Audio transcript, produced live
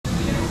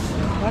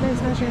Why they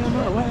snatching him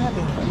up? What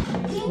happened?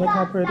 Look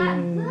how pretty.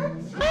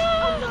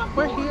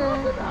 We're here.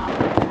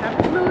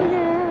 Happy New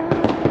Year.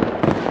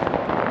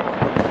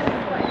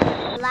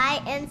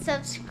 Like and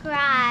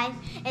subscribe,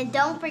 and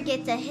don't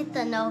forget to hit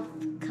the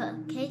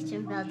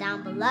notification bell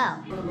down below.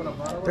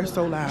 They're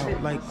so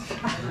loud. Like,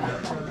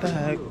 what the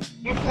heck?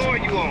 What floor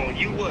you on?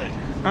 You what?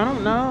 I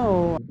don't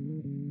know.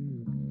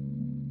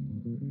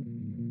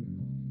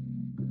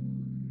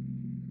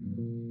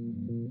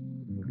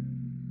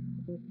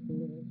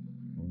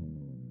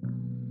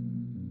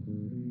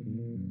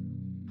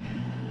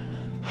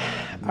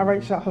 All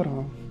right, y'all, hold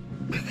on.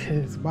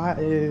 Because why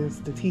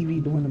is the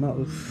TV doing the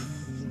most?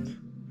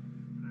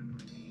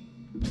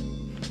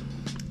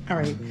 All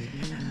right.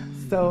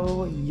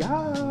 So,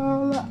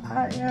 y'all,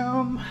 I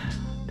am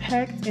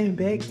packed and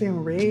baked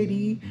and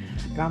ready.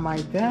 Got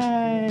my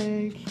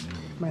bag,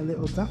 my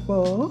little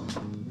duffel,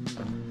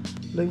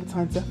 Louis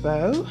Vuitton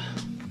duffel,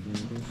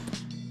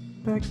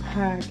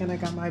 backpack, and I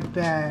got my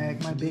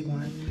bag, my big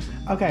one.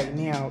 Okay,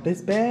 now this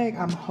bag,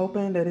 I'm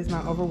hoping that it's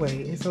not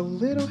overweight. It's a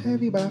little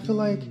heavy, but I feel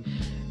like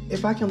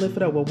if I can lift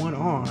it up with one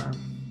arm,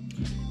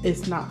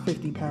 it's not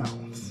 50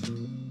 pounds.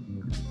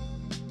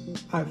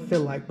 I feel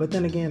like, but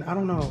then again, I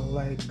don't know,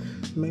 like,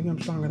 maybe I'm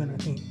stronger than I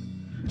think.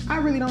 I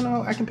really don't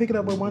know. I can pick it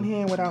up with one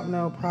hand without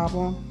no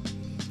problem.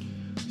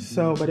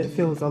 So, but it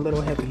feels a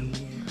little heavy.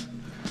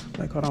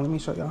 Like, hold on, let me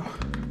show y'all.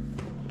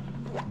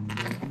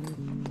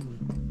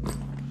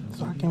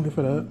 So I can lift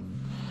it up.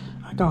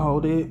 I can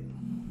hold it.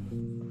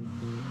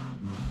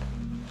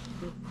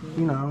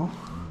 You know,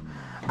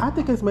 I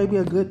think it's maybe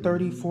a good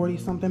 30, 40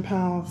 something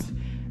pounds.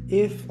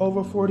 If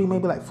over 40,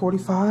 maybe like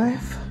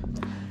 45.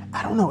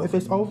 I don't know. If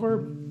it's over,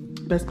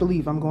 best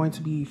believe I'm going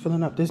to be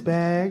filling up this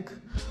bag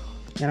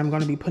and I'm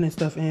going to be putting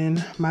stuff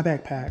in my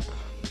backpack.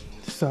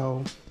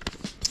 So,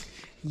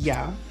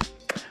 yeah.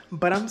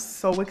 But I'm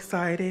so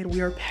excited.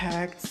 We are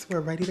packed.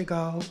 We're ready to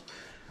go.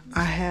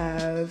 I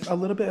have a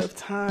little bit of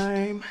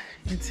time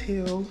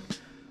until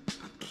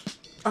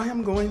I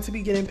am going to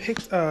be getting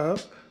picked up.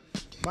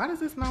 Why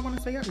does this not want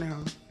to stay up now?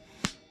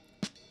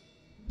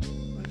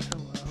 Like,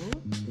 hello?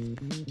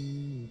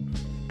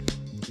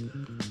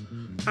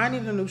 I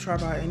need a new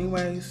tripod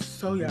anyways,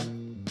 so yeah.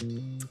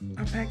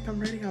 I'm packed, I'm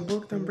ready, I'm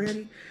booked, I'm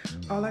ready.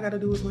 All I gotta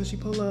do is when she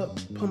pull up,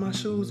 put my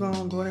shoes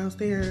on, go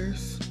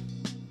downstairs,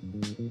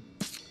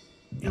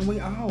 and we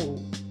out.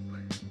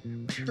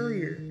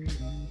 Period.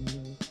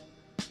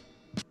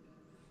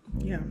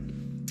 Yeah,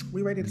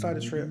 we ready to start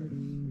the trip.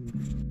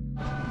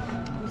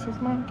 This is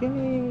my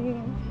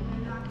game.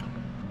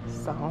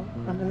 So,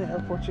 I'm in the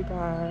airport, you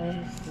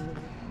guys.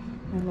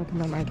 I'm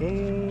looking at my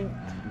gate.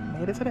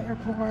 Made it to the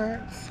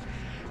airport.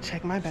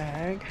 Check my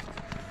bag.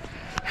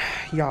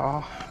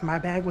 Y'all, my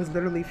bag was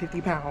literally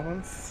 50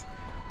 pounds.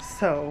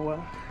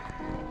 So,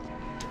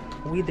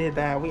 we did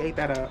that. We ate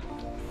that up.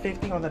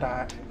 50 on the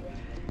dot.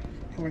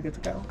 And we're good to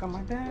go. Got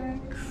my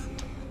bags.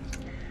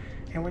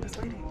 And we're just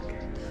waiting.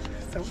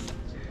 So,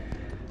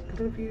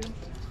 good view.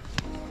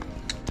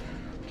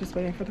 Just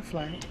waiting for the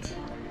flight.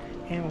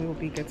 And we will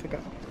be good to go.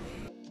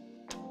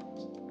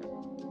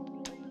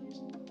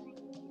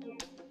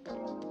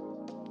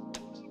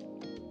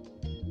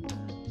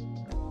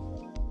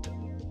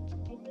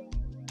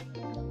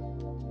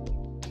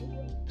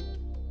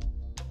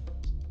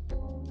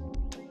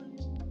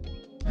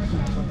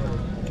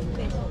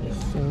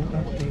 So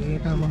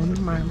update, I'm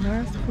on my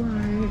last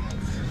flight.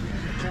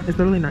 It's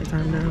literally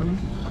nighttime now.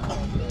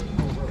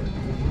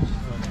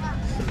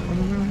 So on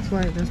the last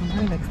flight, there's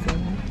somebody next to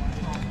me.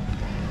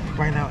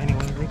 Right now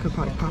anyway, they could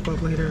probably pop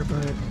up later,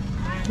 but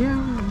yeah,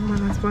 I'm on my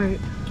last flight.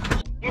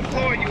 What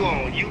floor you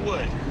on? You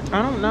what?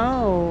 I don't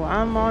know.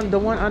 I'm on the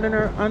one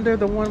under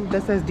the one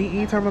that says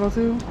DE Terminal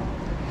 2.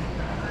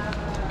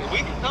 We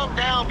can come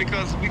down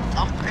because I'm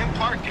in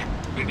parking.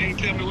 But they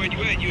tell me where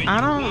you at. I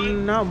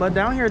don't know, but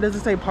down here it doesn't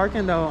say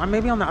parking though. I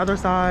may be on the other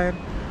side.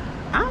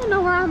 I don't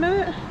know where I'm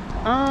at.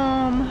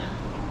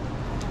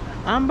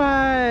 I'm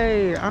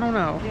by, I don't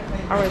know.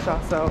 All right, y'all.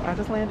 So I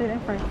just landed in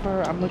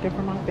Frankfurt. I'm looking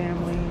for my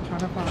family, trying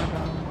to find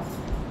them.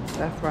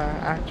 That's why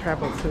I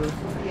traveled to.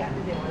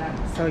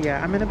 So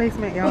yeah, I'm in the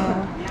basement,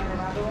 y'all.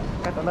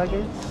 Got the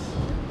luggage.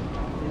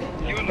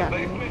 You in the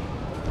basement?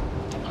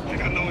 I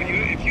think I know where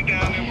you. If you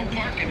down there where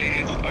parking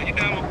is, are you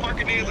down where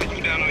parking is, or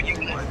you down on you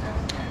one?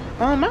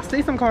 I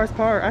see some cars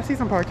parked. I see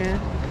some parking.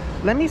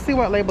 Let me see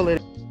what label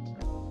it is.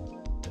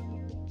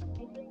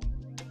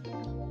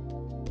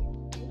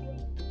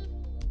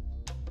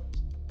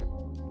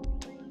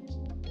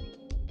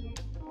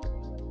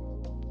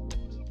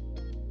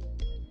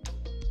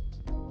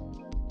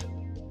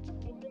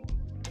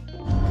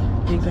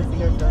 You can see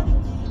yourself.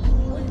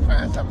 We can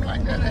find something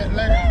like that in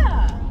Atlanta.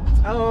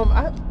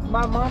 Yeah.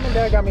 My mom and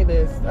dad got me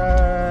this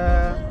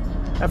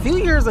a few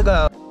years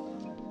ago.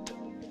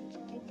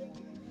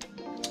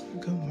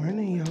 Good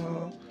morning,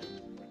 y'all.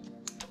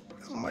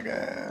 Oh my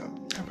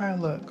god, I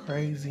probably look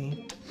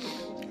crazy.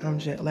 I'm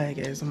jet lagged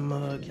as a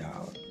mug,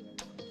 y'all.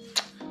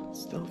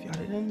 Still, if y'all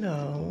didn't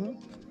know,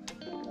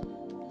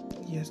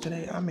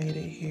 yesterday I made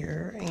it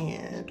here,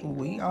 and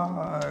we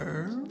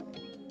are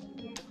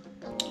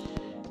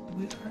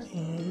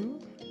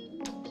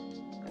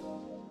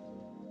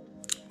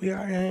We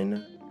are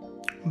in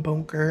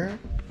Bunker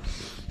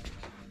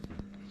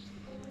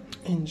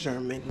in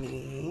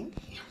Germany.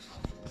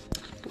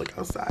 Look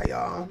outside,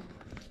 y'all.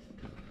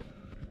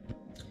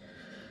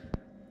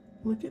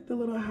 Look at the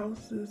little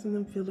houses in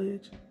the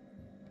village.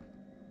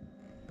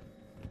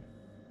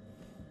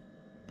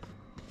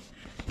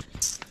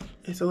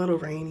 It's a little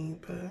rainy,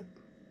 but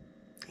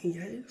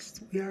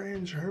yes, we are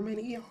in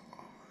Germany, y'all.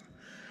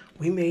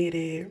 We made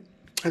it.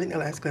 I think the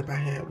last clip I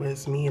had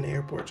was me in the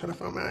airport trying to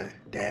find my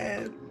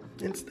dad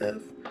and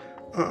stuff.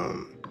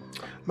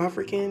 My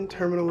freaking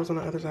terminal was on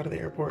the other side of the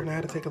airport, and I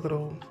had to take a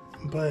little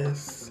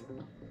bus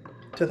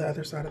to the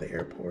other side of the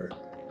airport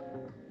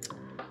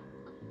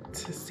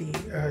to see,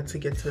 to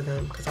get to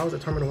them, because I was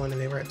at Terminal 1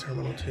 and they were at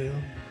Terminal 2.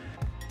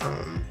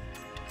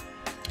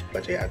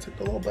 But yeah, I took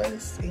the little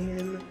bus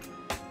and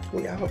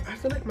we out. I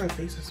feel like my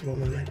face is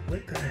swollen. Like,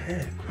 what the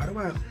heck? Why do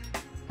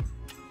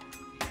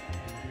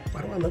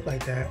I look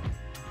like that?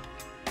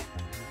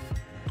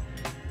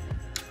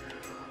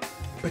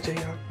 But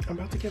yeah, y'all, I'm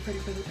about to get ready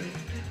for the day.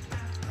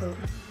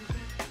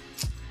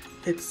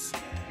 It's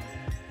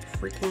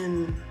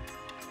freaking,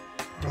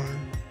 hold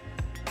on.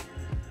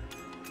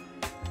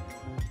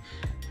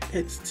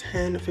 It's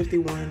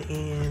 10:51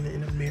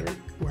 in America,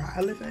 where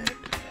I live at.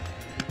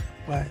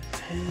 What,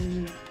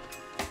 10,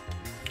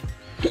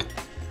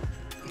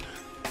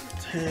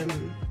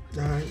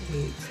 9,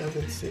 8,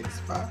 7, 6,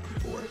 5,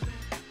 4.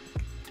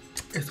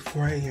 It's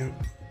 4 a.m.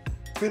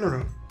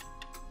 No.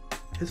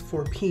 It's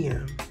 4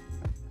 p.m.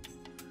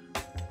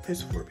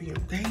 It's 4 p.m.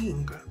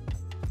 Dang.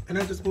 And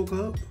I just woke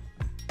up.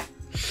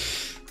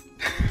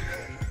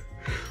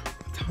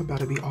 I'm about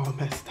to be all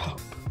messed up.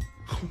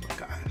 Oh my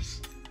gosh.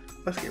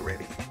 Let's get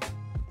ready.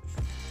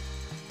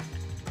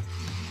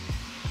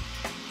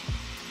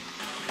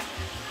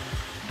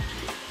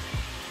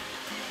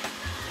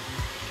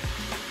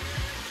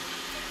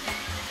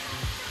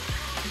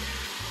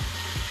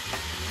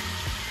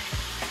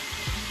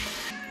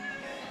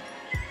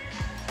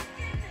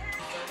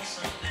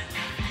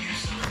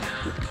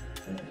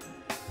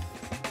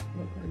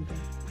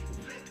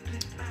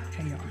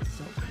 Hey y'all,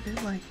 so I've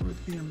been like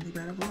being really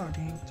bad at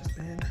vlogging. Just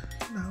been,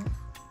 you know,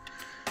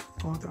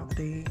 going throughout the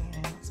day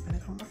and spending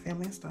time with my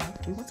family and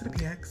stuff. We went to the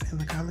PX and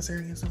the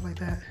commissary and stuff like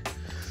that.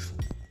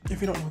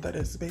 If you don't know what that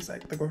is, it's basically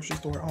like the grocery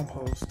store on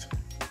post.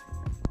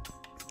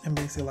 And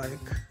basically like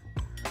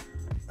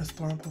a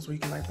store on post where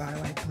you can like buy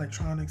like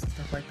electronics and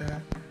stuff like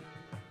that.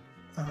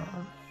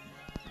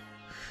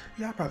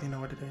 Y'all probably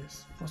know what it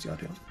is. Most of y'all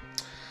do.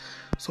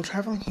 So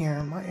traveling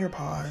here, my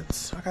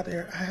AirPods, I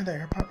had the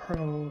AirPod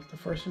Pros, the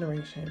first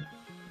generation,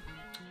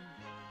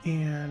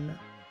 and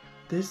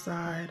this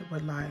side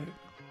would like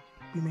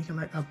be making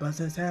like a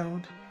buzzing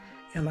sound,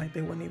 and like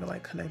they wouldn't even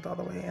like connect all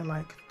the way, and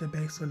like the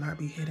bass would not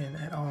be hidden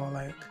at all,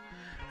 like,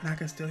 and I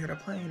could still hear the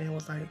playing, and it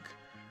was like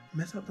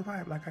messing up the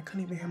vibe, like I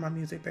couldn't even hear my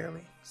music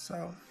barely.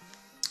 So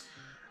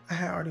I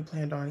had already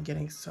planned on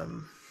getting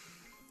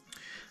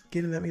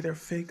them either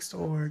fixed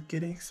or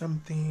getting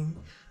something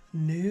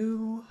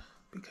new,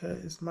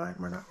 because mine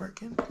were not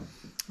working.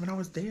 When I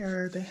was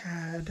there, they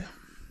had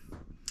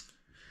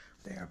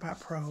the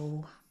AirPod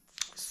Pro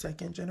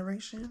 2nd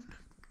generation.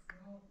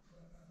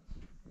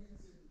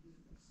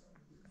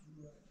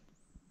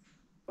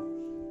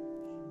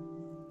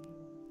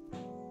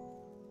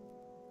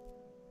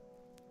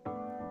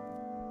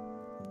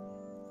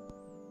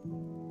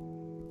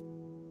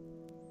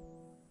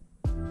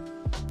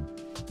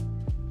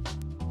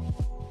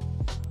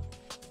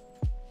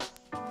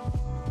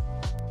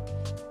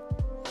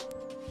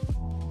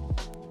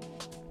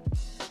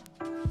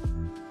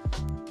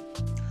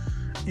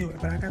 Anyway,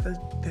 but I got the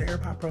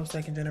AirPod Pro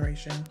 2nd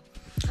generation,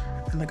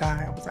 and the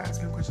guy, I was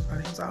asking him questions about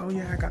it. He was like, oh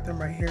yeah, I got them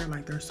right here,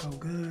 like they're so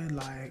good,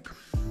 like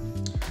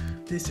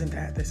this and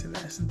that, this and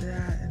that, this and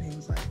that. And he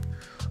was like,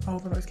 oh,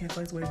 the noise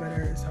cancellation's way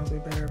better, it sounds way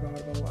better, blah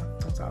blah blah blah.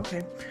 I was like,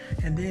 okay.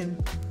 And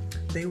then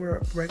they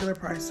were regular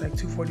price like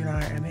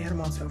 $249, and they had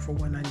them on sale for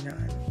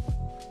 $199.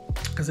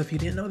 Because if you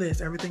didn't know this,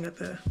 everything at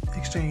the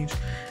exchange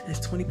is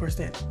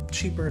 20%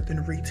 cheaper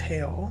than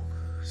retail.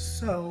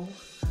 So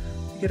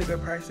you get a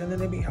good price, and then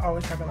they be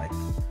always having like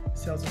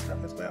sales and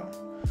stuff as well.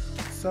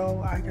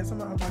 So I guess I'm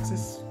gonna unbox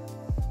this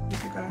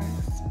with you guys.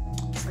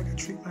 It's like I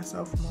treat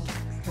myself more,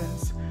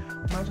 because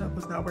my jump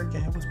was not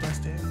working. It was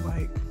busted,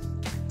 like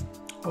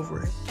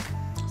over it.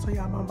 So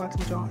yeah, I'm gonna unbox it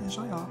with y'all and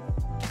show y'all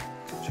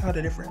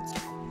the difference.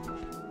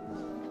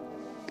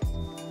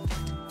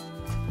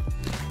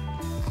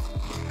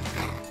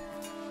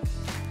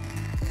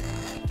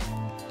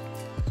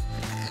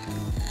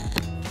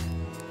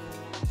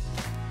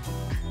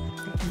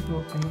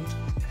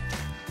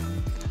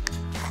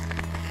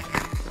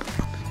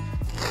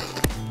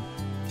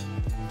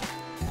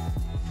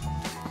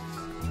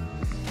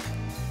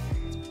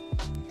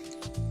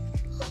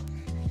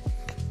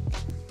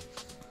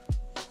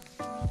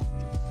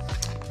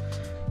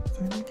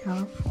 In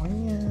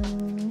California,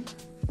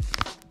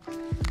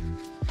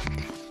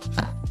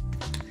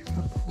 a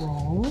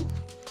Pro,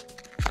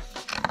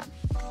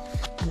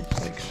 and it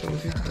like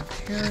shows you how to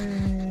repair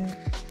it.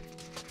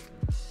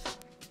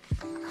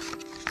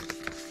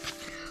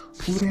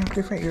 Ooh, they have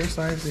different ear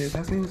sizes.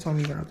 That's what he was telling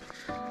me about.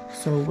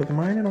 So with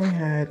mine, it only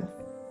had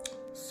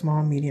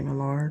small, medium, and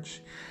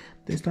large.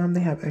 This time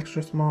they have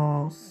extra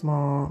small,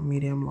 small,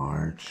 medium,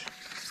 large.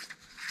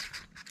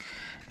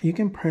 You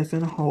can press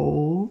and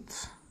hold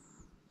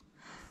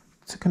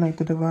to connect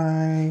the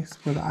device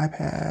for the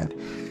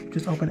iPad.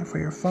 Just open it for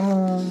your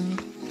phone.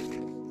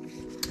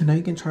 And now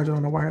you can charge it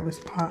on a wireless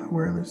pad.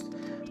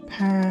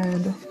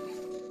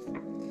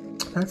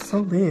 That's so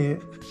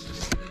lit.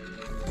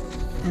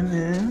 And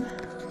then,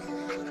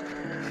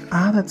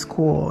 that's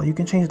cool. You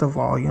can change the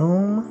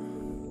volume.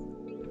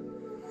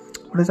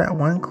 What is that?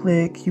 One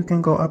click, you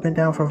can go up and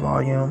down for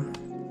volume.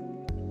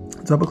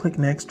 Double click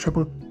next,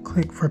 triple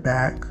click for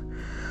back.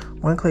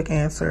 One click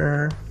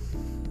answer.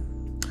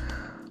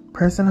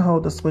 Press and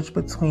hold to switch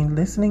between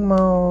listening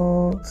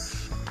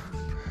modes.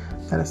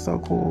 That is so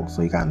cool.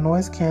 So you got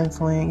noise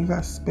canceling, you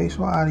got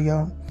spatial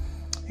audio,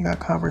 you got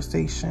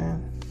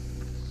conversation.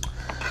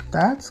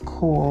 That's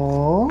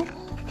cool.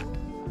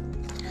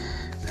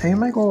 Hey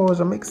my gosh,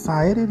 I'm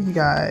excited, you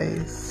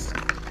guys.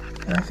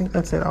 And I think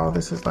that's it. All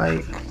this is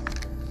like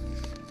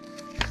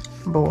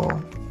bull.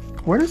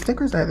 Where are the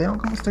stickers at? They don't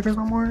come with stickers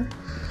no more.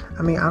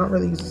 I mean, I don't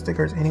really use the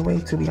stickers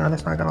anyway, to be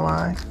honest, not gonna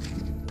lie.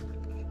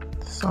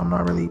 So I'm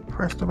not really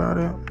pressed about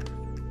it.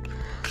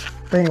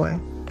 But anyway,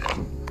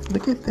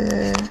 look at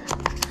this.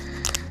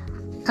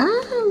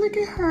 Look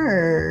at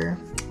her.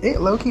 It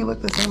low-key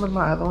looked the same as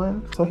my other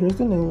one. So here's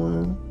the new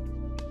one.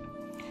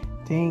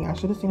 Dang, I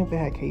should have seen if they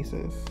had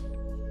cases.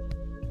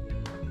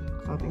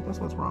 So I think that's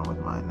what's wrong with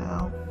mine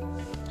now.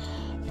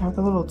 You have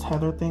the little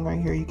tether thing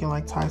right here. You can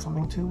like tie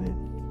something to it.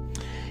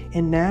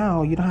 And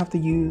now you don't have to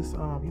use, you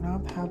don't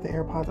have to have the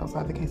AirPods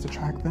outside the case to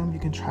track them. You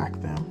can track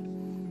them.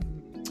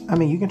 I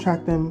mean, you can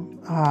track them,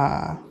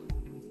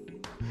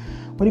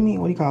 what do you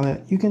mean? What do you call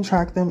it? You can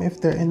track them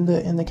if they're in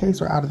the case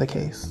or out of the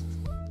case.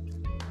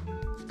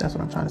 That's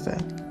what I'm trying to say.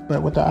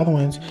 But with the other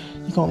ones,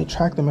 you can only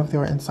track them if they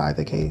were inside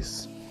the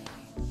case.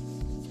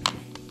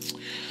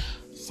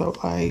 So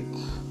like,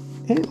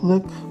 it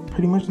looked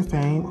pretty much the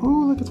same.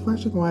 Oh, look, it's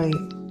flashing white.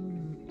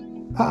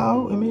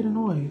 Uh-oh, it made a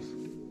noise.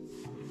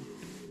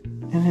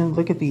 And then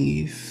look at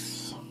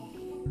these.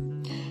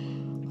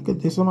 Look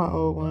at this, are my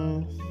old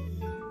ones.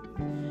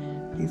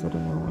 These are the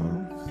new ones.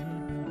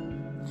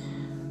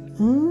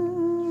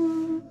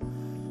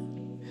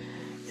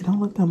 It don't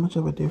look that much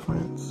of a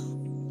difference.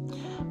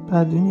 But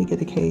I do need to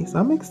get a case.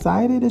 I'm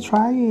excited to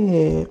try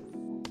it.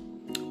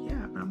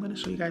 Yeah, I'm going to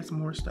show you guys some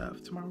more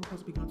stuff. Tomorrow we're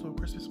supposed to be going to a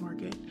Christmas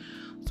market.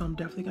 So I'm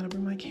definitely going to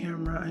bring my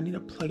camera. I need to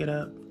plug it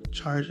up,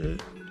 charge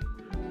it.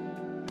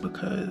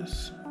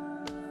 Because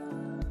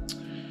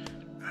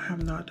I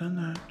have not done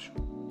that.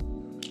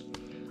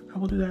 I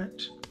will do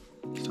that.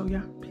 So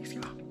yeah, peace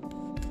y'all.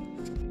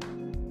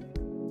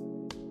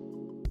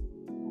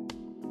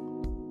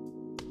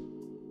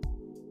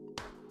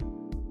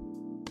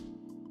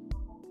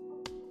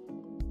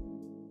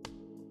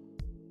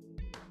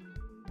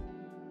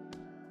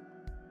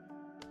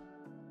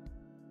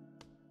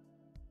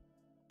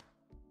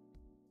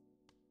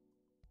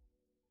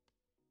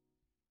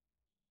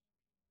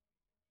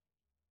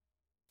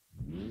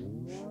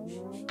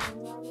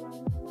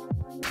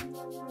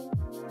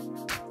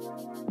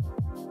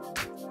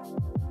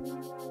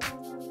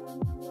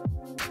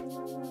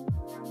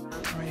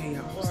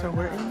 So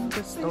we're in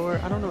the store.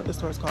 I don't know what the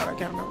store is called. I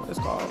can't remember what it's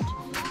called.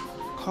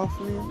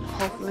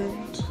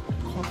 Kaufland.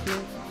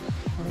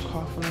 We're in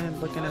Kaufland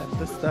looking at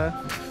the stuff,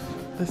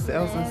 the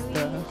sales and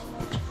stuff.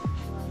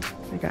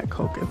 They got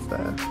Coke and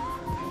stuff.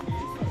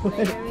 What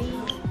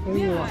do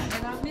you want?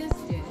 And I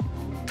missed it.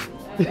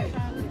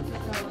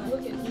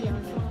 Look at me.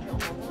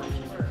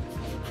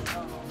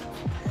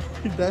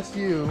 That's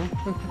you.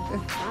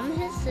 I'm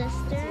his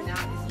sister.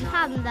 You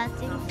have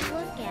nothing to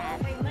look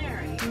at.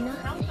 Nothing.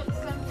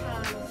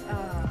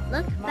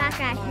 Look back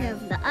at him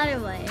the other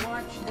way.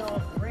 Watch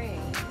don't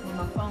ring when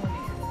my phone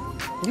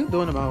is. You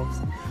doing the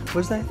most.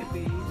 What's that?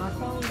 My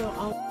phone don't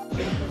on.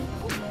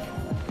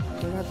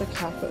 We got the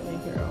cafe in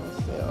here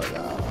on sale,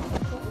 y'all.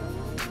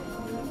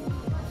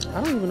 I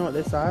don't even know what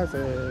this size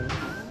is.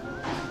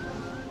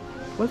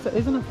 What's the,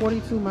 isn't a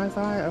 42 my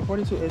size? A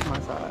 42 is my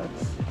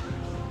size.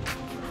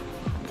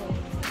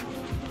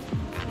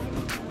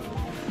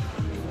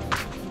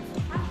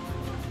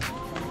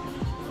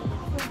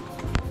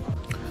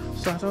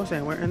 So as I was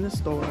saying, we're in the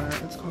store.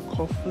 It's called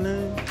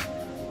Kaufland.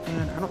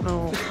 And I don't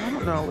know.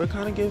 It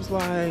kind of gives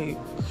like,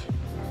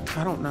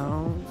 I don't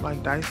know,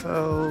 like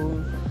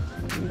Daiso,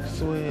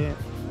 mixed with,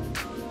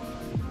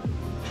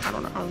 I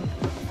don't know.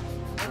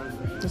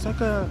 It's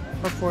like a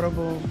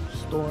affordable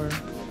store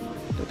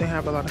that they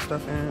have a lot of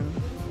stuff in.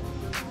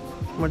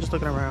 We're just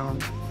looking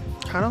around.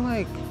 Kind of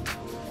like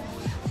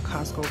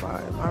Costco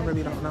vibe. I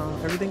really don't know.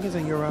 Everything is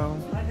in Euro.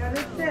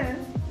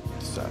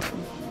 So,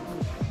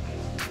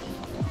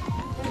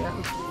 yeah.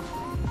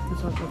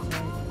 That's what it looks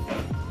like.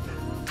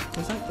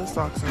 It's like the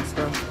socks and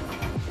stuff.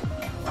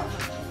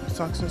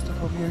 Socks and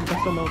stuff over here.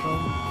 That's the logo.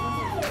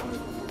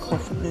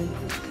 Kaufland.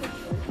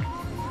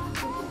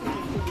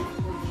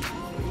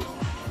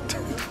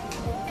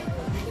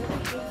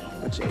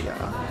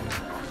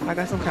 I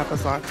got some Kappa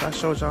socks. I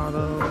showed y'all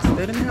those.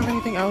 They didn't have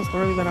anything else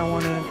really that I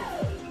wanted.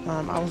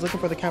 I was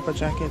looking for the Kappa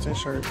jackets and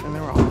shirts, and they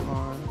were all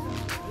gone.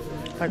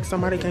 Like,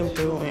 somebody came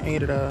through and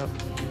ate it up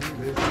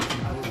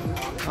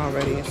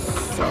already,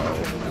 so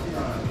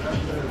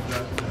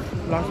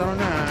lost out on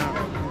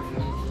that.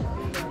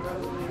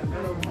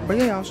 But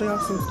yeah, I'll show y'all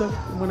some stuff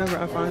whenever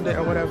I find it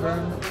or whatever.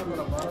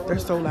 They're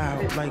so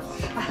loud, like,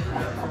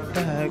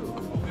 the heck.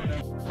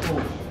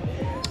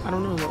 I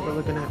don't know what we're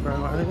looking at,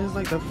 bro. I think it's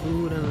like the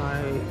food and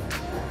like,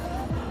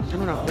 I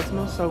don't know, it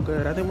smells so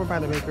good. I think we're by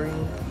the bakery.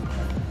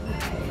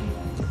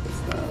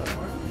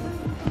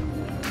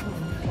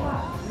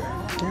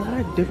 They have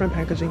like different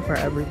packaging for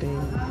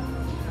everything.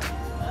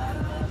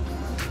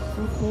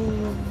 So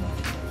cool.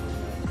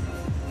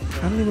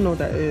 I don't even know what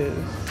that is.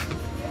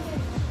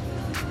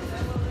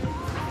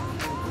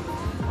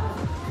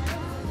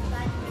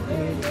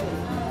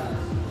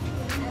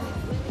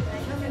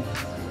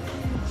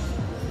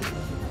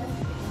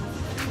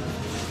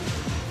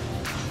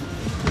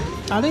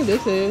 I think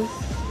this is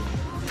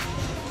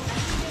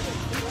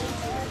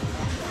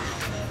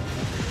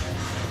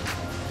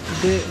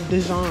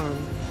Dijon.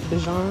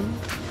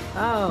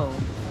 Oh.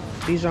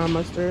 Dijon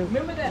mustard.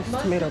 Remember that It's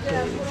mustard tomato that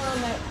I paste. put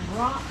on that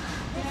rock?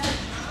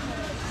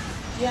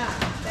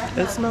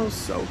 Yeah. It smells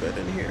so good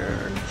in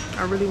here.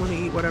 I really want to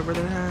eat whatever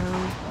they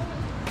have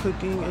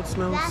cooking. It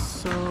smells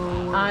so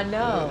I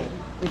know.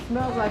 good. It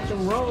smells like the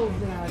rolls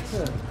that I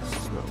took.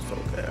 It smells so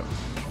good.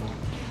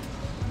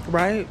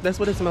 Right? That's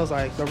what it smells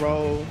like. The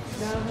roll.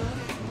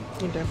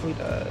 It definitely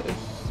does.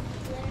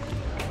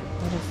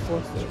 What is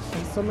sauces?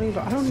 There's so many.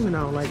 I don't even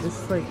know. Like, this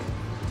is like,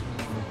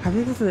 I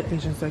think this is the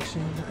Asian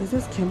section. Is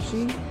this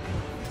kimchi?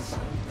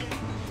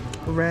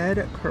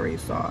 Red curry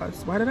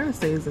sauce. Why did I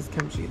say is this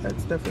kimchi?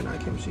 That's definitely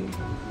not kimchi.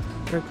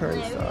 Red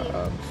curry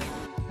sauce.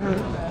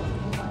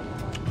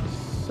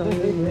 So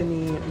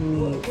many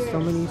meats. So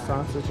many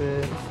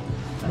sausages.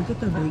 Look at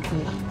the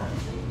bacon.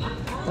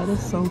 That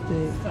is so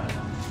thick.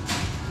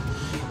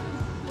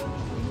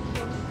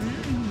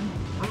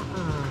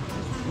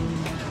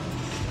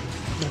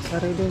 That's how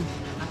they do. I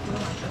feel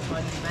like that's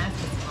why these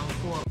masks are on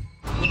for.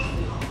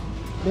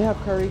 They have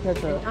curry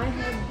ketchup. I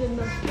have been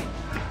now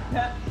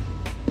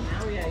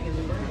we gotta get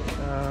the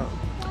burger.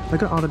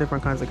 Look at all the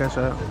different kinds of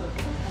ketchup.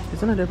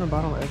 It's in a different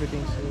bottle of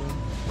everything too.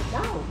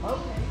 Oh,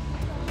 okay.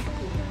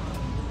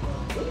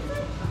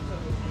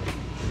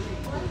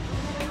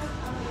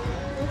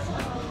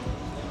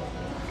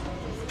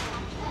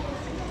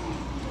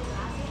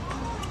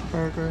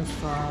 Burger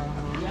sauce.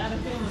 I got a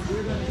feeling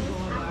we're gonna be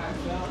going by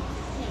ourselves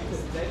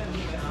because they don't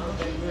even know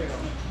they grill.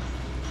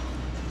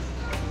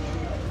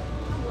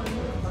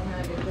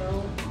 Behind the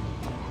grill.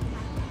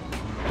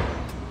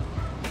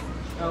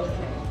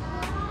 Okay.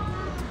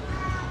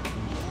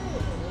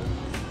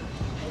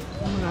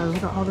 Oh my god,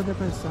 look at all the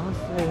different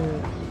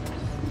sauces.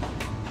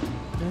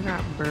 They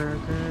got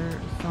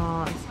burger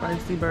sauce,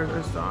 spicy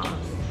burger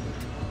sauce,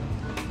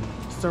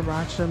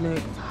 sriracha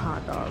mixed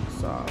hot dog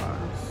sauce.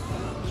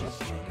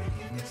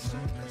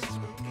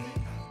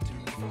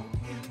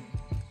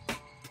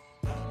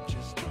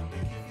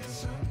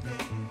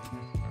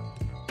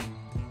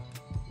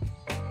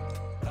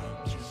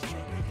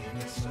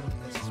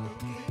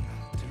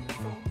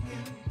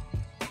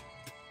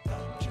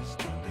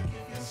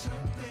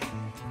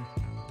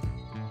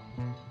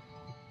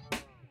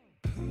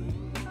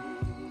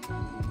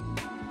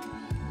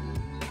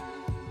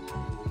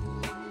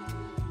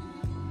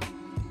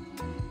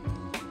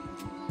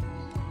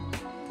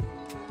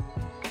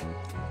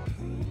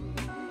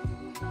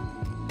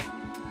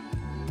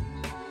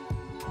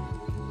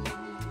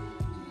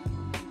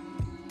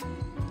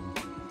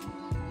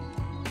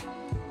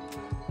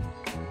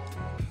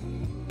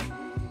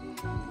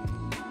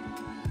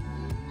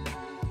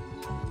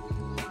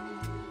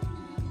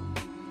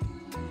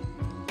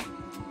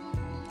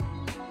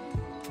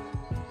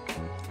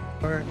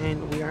 And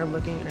we are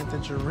looking at the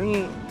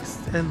drinks,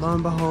 and lo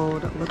and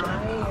behold, look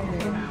at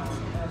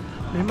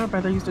me and my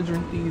brother used to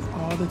drink these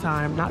all the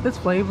time. Not this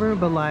flavor,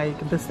 but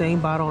like the same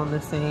bottle and the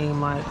same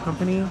like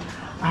company.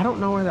 I don't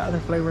know where the other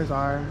flavors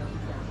are,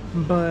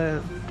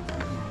 but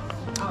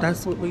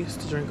that's what we used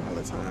to drink all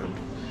the time.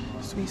 It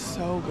used to be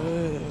so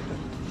good.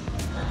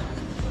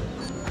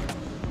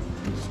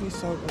 It used to be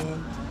so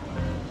good.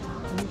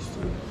 Let me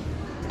see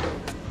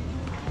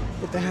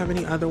if they have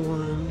any other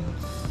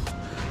ones.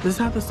 This is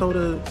how the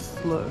sodas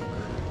look.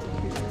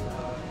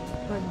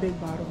 Like big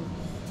bottles.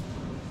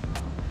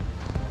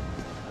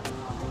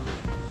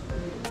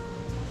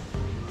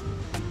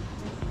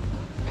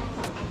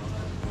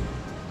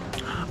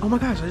 Oh my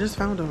gosh, I just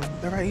found them.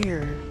 They're right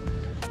here.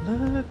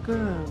 Look,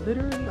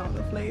 literally all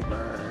the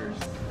flavors.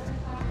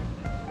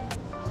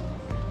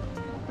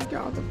 Look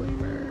at all the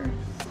flavors.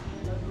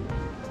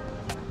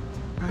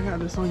 I got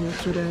this one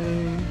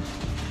yesterday.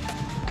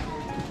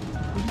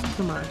 This is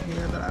in my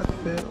hair that I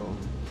feel.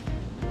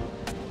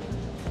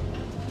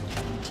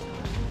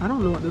 I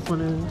don't know what this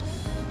one is.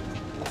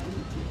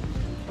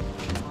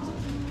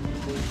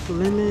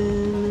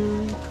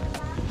 Lemon,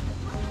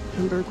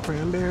 tender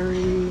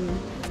cranberry.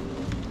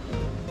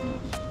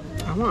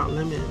 I want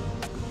lemon.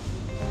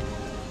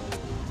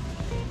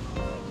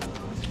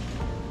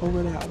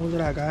 What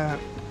did I got?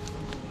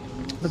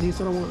 But these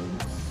are the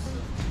ones.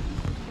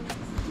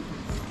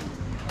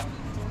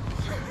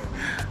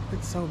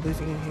 It's so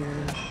busy in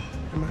here,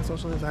 and my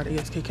social anxiety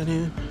is kicking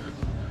in.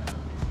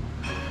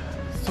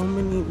 So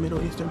many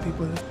Middle Eastern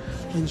people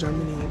in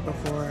Germany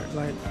before,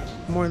 like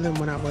more than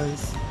when I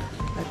was,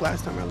 like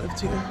last time I lived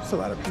here. It's a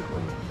lot of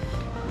people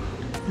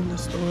in the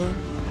store.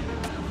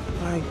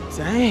 Like,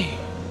 dang.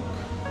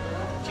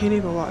 Can't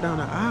even walk down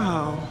the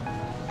aisle.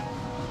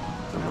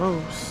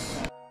 Gross.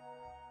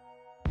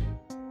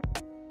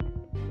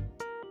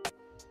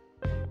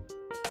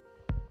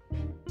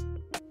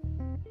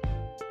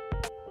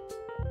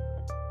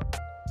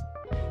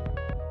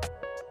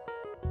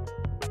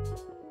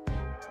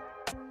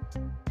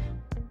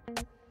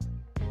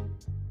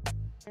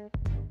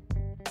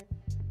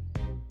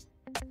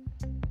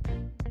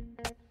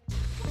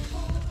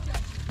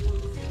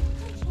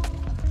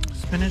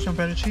 Spinach and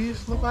feta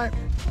cheese look like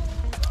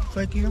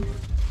flaky.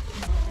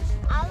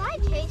 I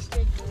like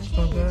tasted cheese.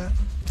 So good.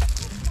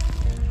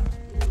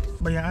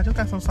 But yeah, I just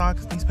got some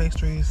socks, these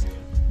pastries.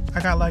 I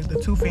got like the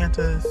 2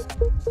 Fantas.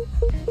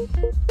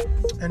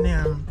 And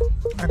then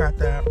I got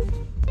that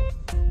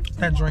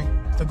drink,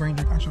 the green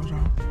drink I showed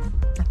y'all.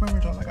 That's pretty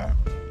much all I got.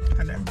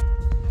 And then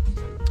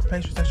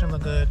pastry section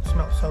look good.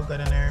 Smells so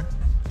good in there.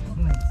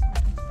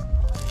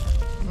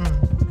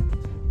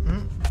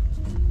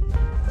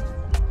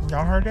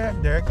 Y'all heard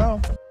that? There it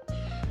go.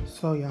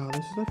 So y'all,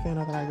 this is the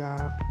Fanta that I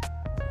got.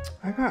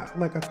 I got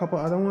like a couple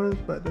other ones,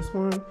 but this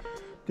one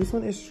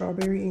is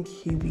strawberry and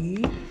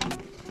kiwi.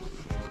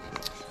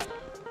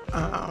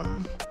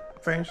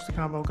 Very interesting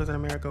combo because in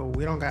America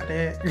we don't got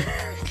that.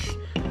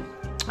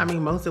 I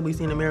mean, most that we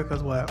see in America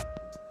is what?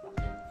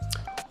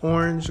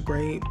 Orange,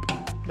 grape.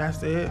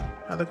 That's it.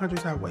 Other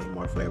countries have way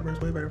more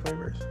flavors, way better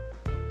flavors.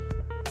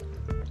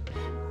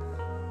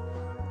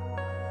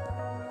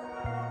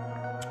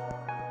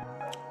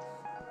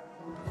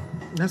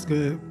 That's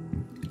good.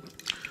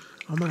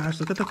 Oh my gosh,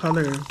 look at the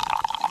color.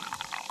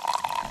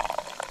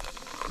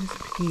 It's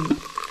pink.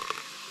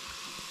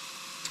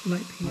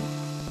 Light pink.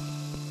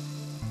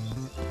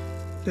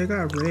 They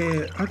got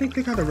red. I think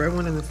they got the red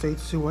one in the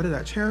States too. What is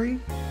that, cherry?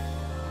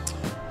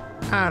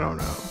 I don't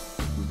know.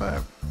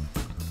 But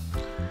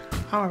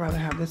I would rather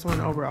have this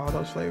one over all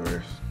those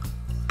flavors.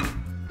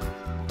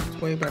 It's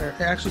way better.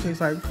 It actually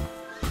tastes like,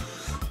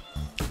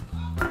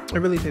 it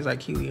really tastes like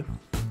kiwi.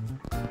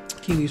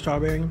 Kiwi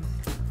strawberry.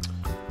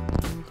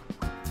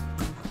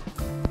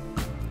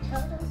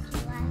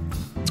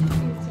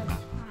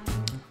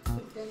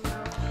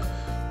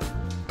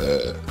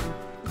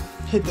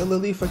 Hit the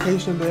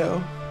Lilification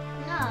bell.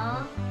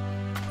 No.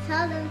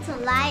 Tell them to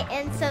like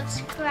and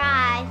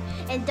subscribe.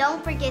 And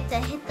don't forget to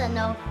hit the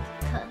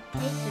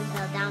notification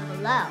bell down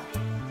below.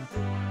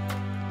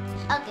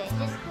 Okay,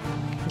 just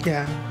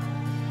Yeah.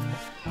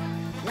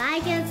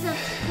 like and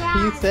subscribe.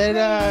 You said it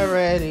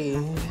already.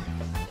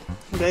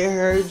 They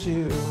heard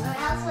you. Or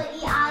else we'll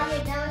eat all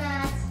your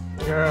donuts.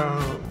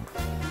 Girl.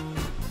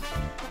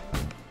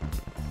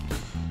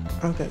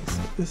 Okay,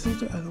 so this is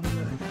the other one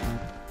that I got.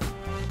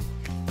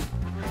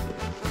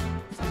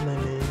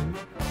 Lemon.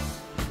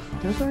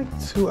 There's like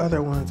 2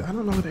 other ones. I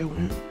don't know where they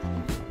went.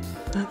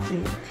 I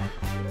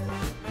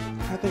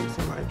think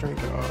somebody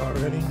drank it all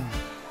already.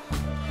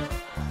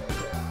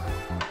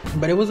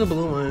 But it was a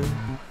blue one.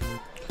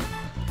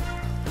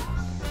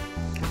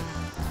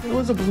 It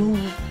was a blue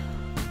one.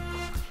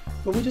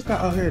 But we just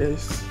got, oh, here it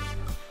is.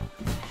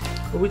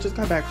 But we just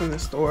got back from the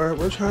store.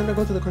 We're trying to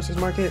go to the Christmas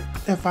market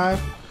at 5.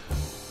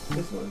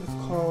 This one is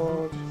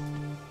called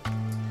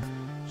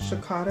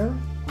Shakata.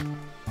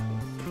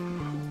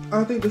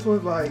 I think this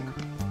was like,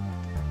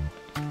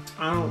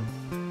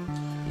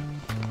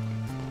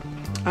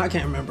 I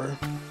can't remember.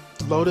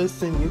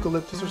 Lotus and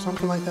eucalyptus or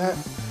something like that.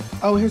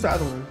 Oh, here's the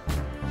other one.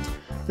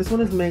 This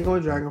one is mango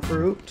and dragon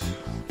fruit.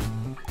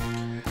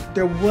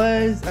 There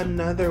was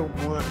another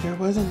one.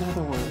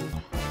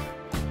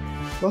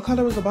 What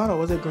color was the bottle?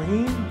 Was it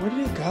green? Where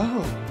did it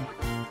go?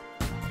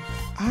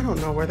 I don't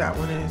know where that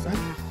one is. I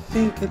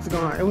think it's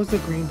gone. It was the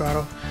green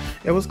bottle.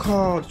 It was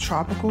called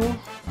tropical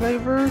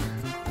flavor.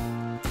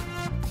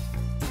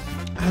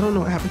 I don't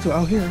know what happened to it.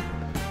 Oh,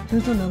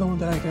 here's another one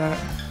that I got.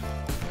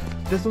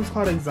 This one's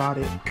called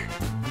exotic.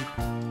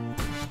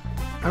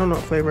 I don't know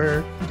what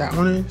flavor that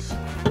one is,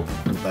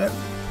 but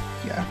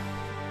yeah.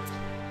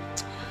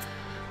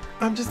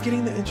 I'm just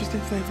getting the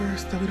interesting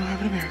flavors that we don't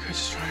have in America,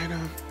 just trying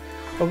them.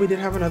 But we did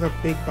have another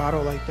big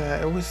bottle like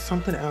that. It was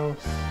something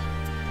else.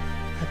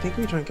 I think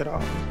we drank it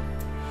all.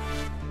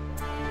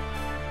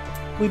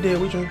 We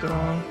drank it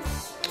all.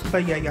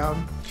 But yeah, y'all,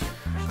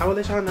 I will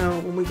let y'all know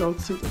when we go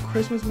to the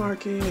Christmas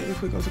market,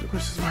 if we go to the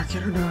Christmas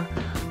market or not,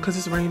 because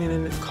it's raining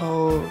and it's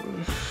cold.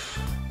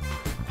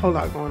 Whole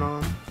lot going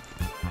on.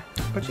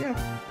 But yeah.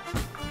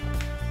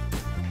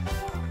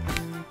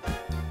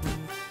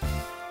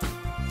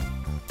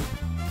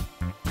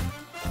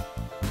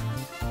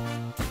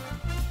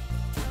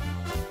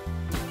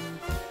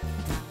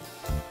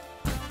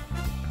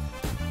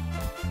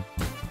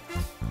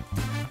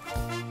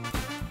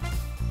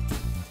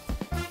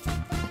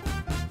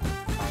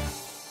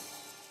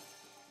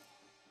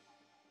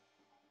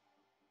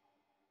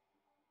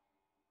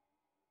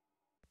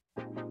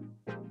 We're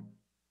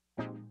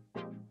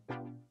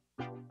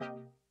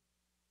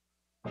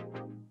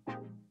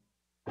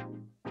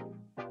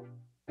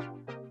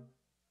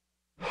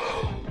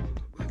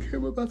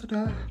about to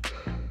die.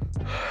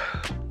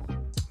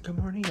 Good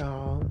morning,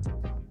 y'all.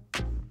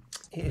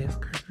 It is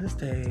Christmas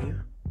Day.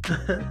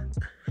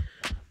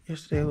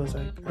 Yesterday was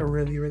like a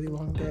really, really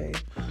long day.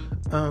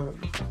 I'm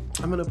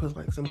gonna put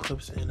like some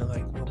clips into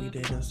like what we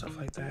did and stuff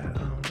like that.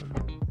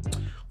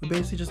 We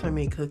basically just like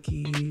made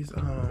cookies.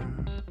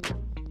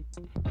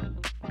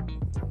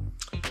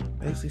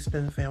 Basically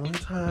spent family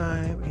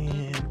time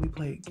and we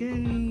played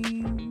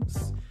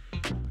games.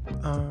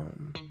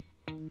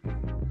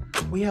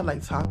 We had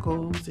like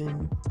tacos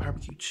and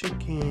barbecue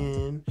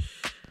chicken.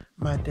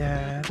 My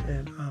dad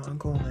and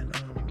uncle and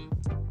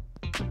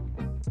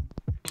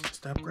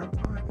step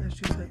grandpa, I guess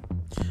you say.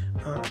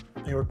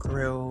 They were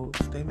grilled.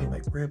 They made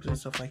like ribs and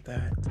stuff like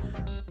that.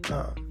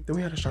 Then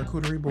we had a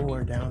charcuterie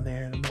board down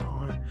there and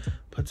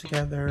put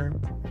together.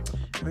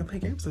 And we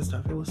played games and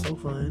stuff. It was so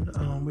fun.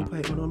 We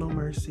played Uno No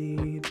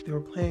Mercy. They were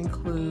playing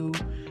Clue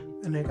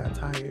and they got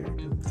tired.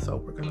 And so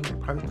we're gonna like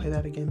probably play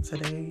that again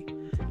today.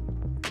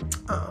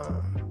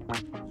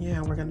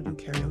 Yeah, we're gonna do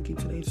karaoke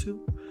today too.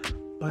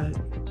 But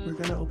we're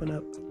gonna open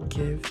up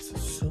gifts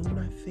soon,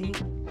 I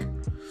think.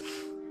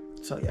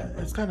 So yeah,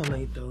 it's kind of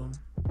late though.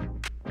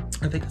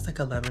 I think it's like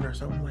 11 or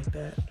something like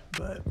that.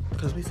 But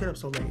because we stayed up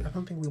so late, I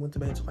don't think we went to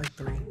bed till like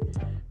 3.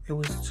 It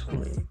was too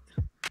late.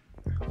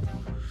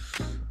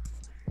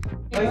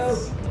 I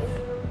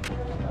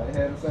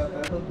had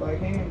something that looked like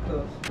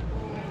handcuffs.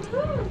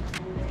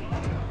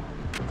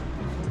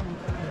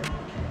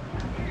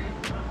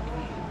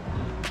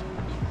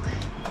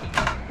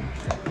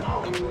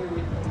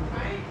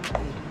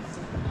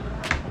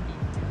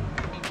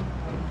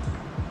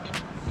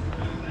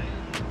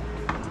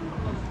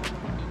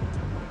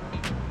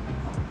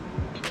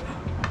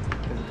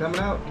 Coming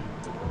out.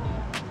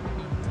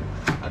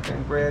 I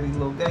can't grab these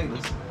little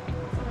gators.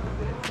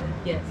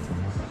 Yes.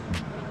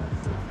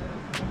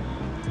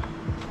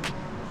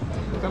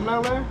 Coming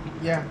out there?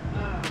 Yeah.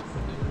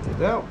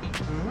 It's out.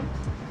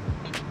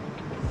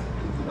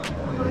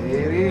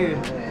 There it is.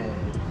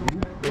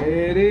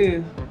 There it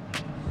is.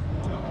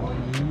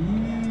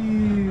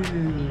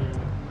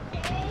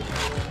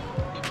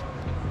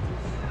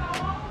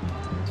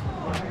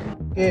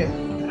 Yeah.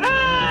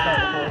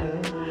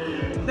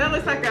 That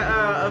looks like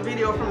a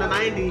video from the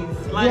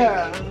 90s. Like,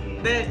 Yeah.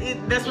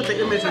 That's what the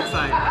image looks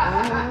like.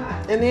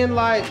 And then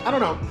like, I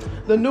don't know.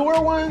 The newer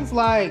ones,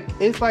 like,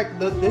 it's like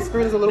this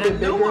screen is a little bit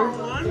bigger. Newer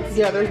ones?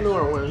 Yeah, there's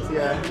newer ones,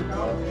 yeah.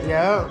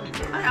 Yeah.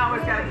 I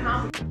always got a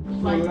comment.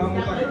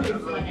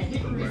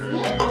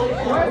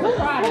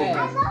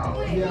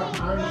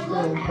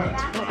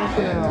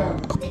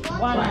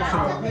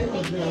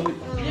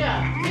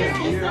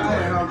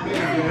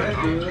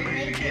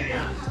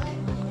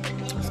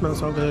 It smells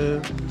so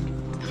good.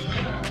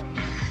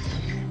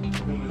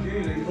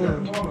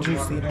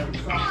 Juicy.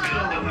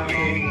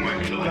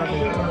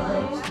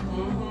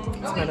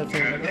 It's kind of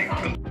tender.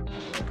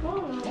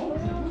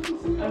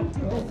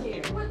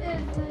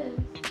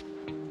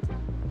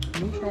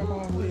 New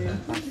tripod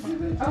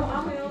with. Oh, I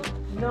will.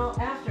 No,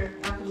 after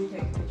we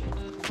take a picture.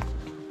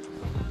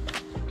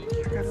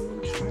 I got a new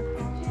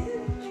tripod.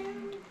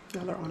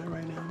 Y'all are on it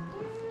right now.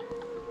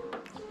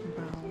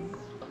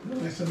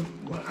 Listen,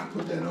 when I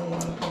put that on,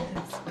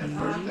 that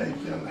first day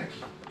felt like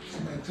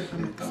somebody took me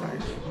to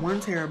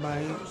 1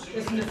 terabyte.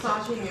 It's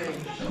massaging your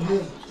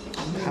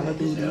Call of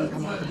Duty.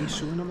 I'm about to be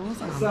shooting them all.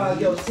 Saw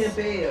your 10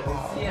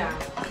 bells. yeah.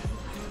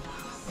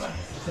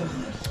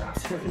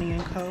 Tiffany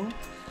and Co.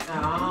 Oh.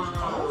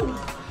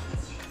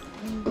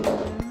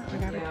 I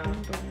got Yeah. a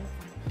candle.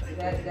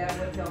 That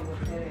would help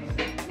with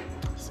headache.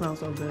 Smells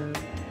so good.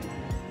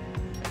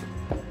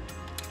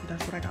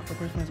 That's what I got for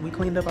Christmas. We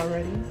cleaned up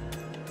already.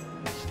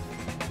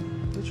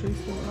 The tree's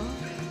still up.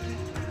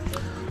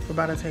 We're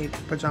about to take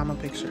pajama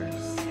pictures.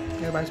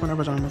 Everybody's wearing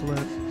their pajamas.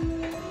 Look.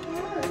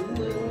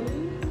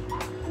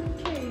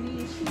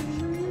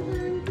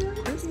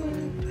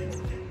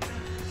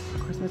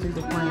 Christmas is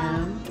a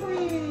plan.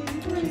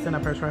 She set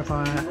up her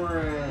tripod.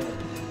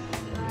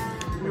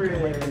 We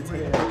can't wait to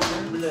take a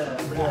picture.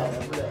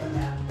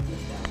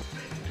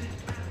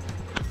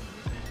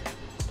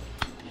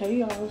 Hey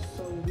y'all,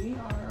 so we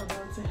are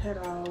about to head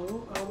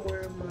out. I'm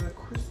wearing my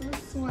Christmas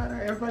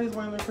sweater. Everybody's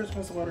wearing their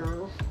Christmas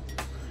sweater.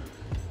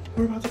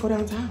 We're about to go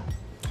downtown.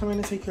 I'm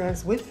gonna take you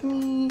guys with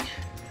me.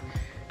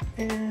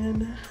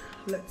 And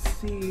let's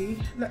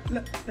see.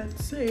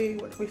 Let's see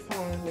what we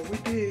find, what we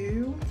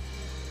do.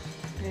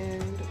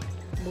 And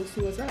we'll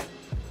see what's up.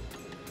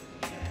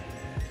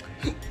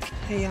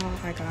 Hey y'all,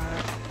 I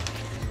got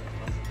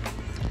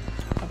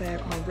a bag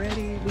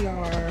already. We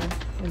are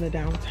in the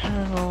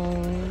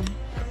downtown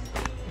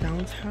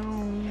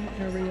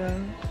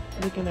area,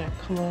 looking at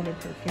cologne and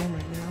perfume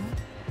right now.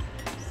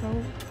 So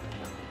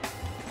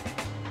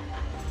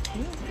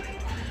yeah.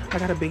 I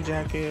got a big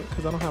jacket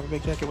because I don't have a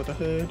big jacket with a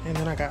hood, and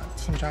then I got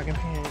some jogging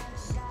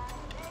pants.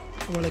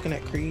 And we're looking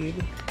at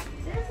Creed.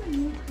 There's a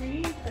new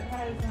Creed that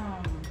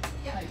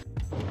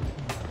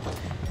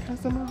has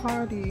Casimo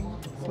Hardy.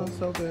 Smells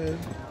so good.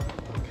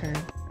 Okay.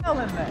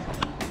 Smelling that.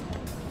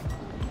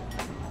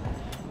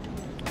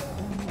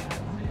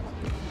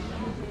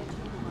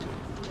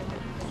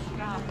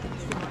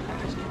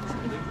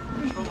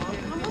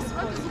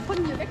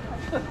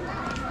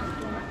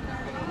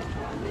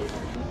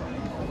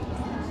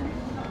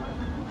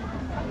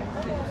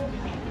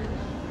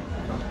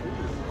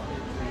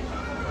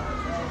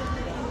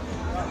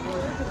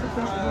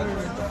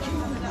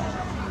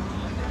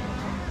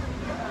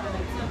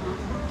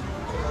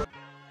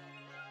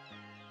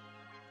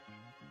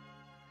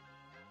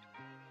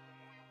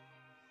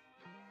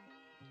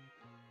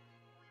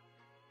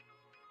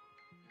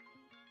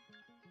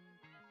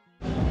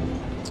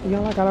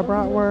 Y'all, I got a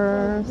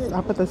bratwurst.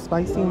 I put the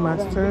spicy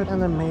mustard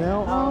and the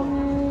mayo on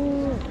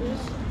it.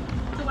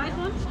 The white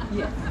one?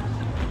 Yes.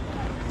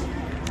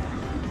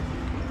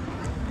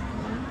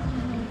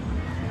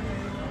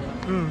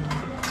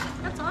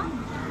 That's all.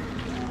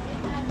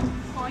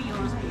 All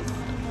yours, please.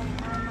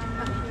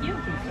 Thank you.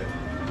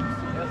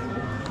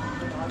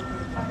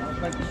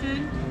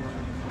 Schön.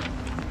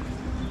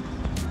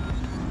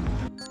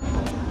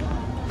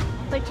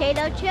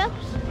 Potato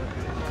chips?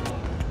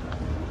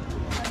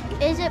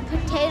 Is it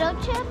potato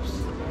chips?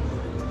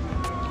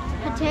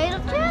 Potato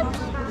chips?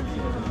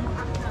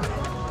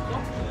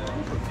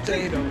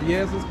 Potato.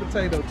 Yes, it's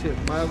potato chip.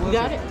 Might as well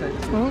got say it?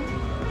 potato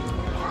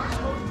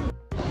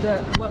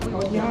chip. What we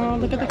Y'all,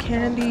 look at the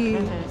candy.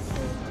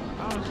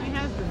 Oh, she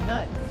has the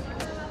nuts.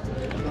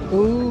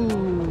 Ooh.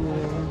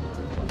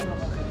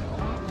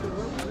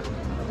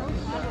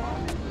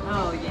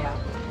 Oh, yeah.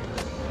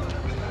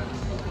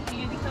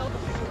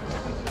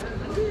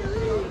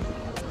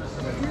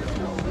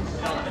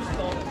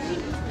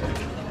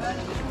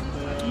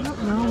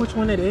 I don't know which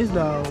one it is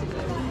though.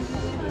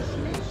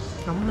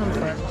 I want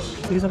them.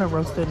 These are the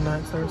roasted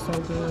nuts. They're so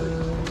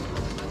good.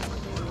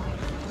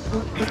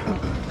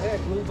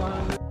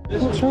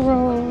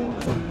 Churros.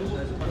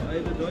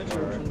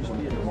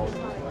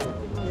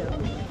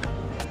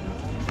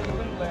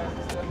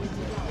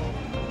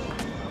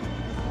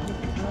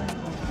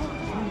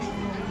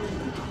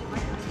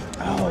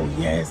 Oh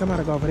yes, I'm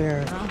gonna go over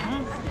there.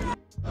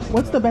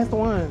 What's the best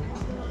one?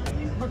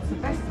 What's the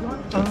best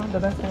one? The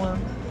best one.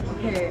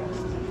 Okay.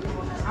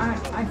 I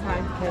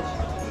find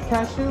cashew.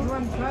 Cashew? You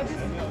want to try this?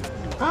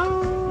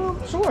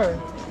 Sure.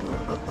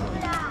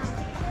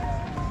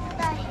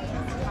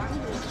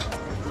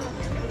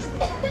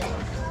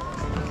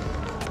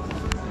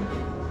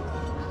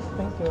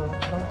 Thank you.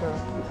 Thank you.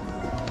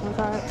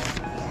 Okay.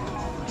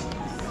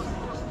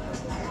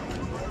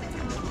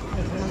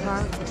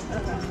 Okay.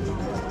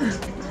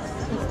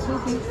 It's 2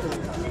 pieces.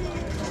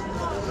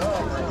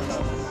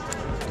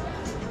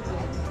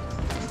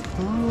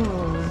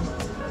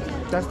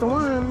 That's the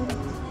one.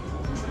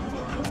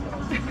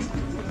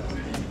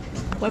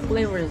 What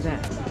flavor is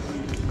that?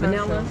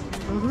 Vanilla?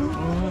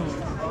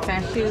 Mm-hmm.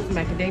 Cashews,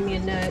 macadamia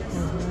nuts.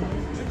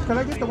 Can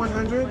I get the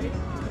 100?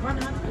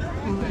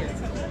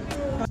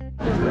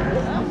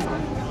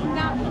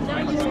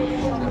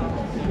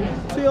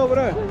 See over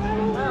there.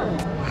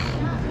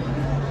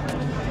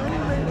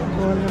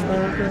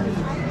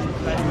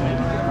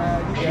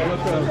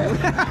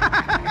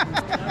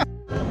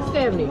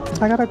 Stephanie,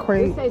 I got a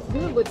crate. it tastes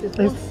good with this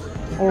It's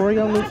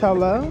Oreo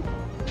Nutella.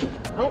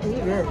 Oh,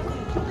 either.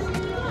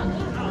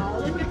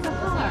 It's a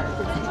heart.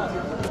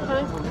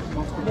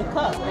 The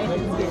cup,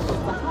 it's a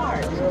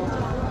heart.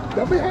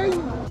 Don't be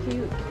hating.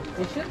 Cute.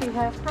 It should be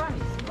half price.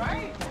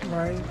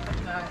 Right.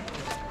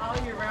 All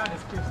year round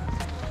is Christmas.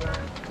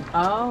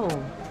 Oh.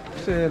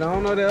 Shit, I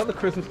don't know. The other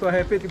Christmas store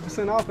had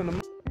 50% off in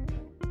the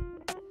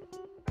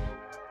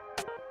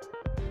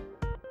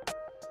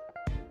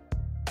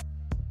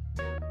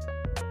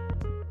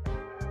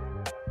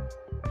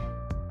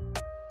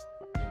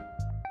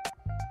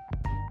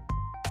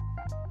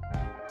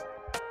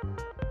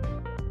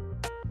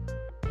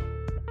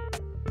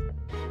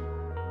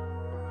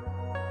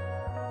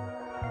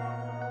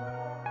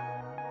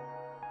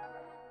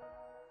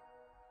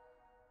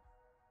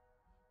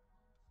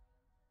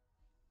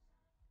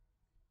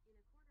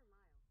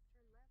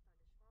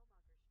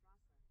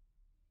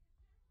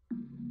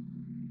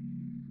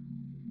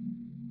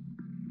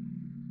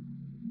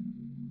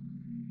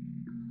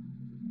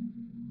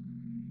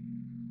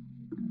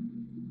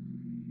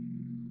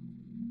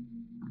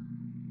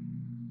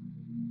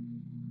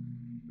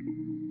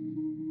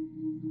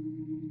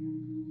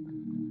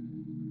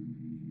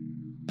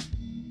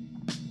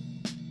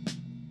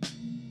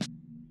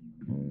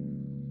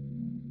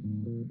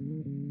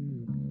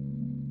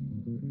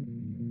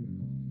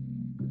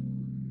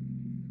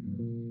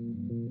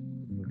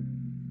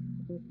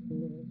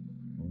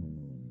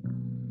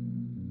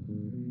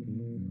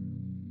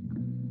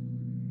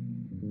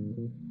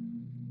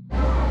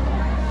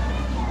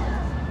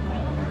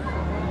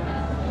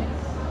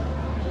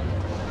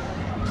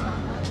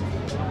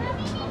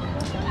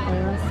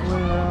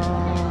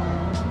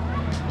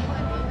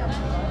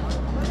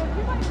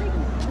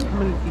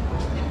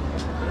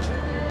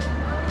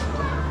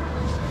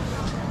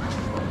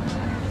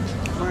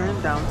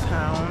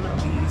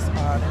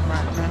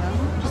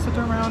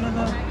around in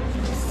the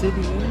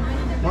city.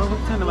 One was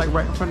kind of like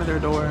right in front of their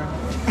door.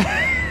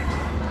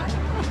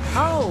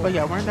 Oh. But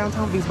yeah, we're in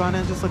downtown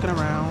Wiesbaden just looking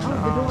around.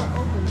 The door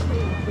opened.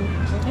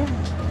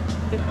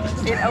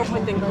 It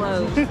opened and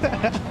closed.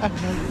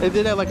 They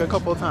did that like a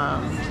couple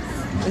times.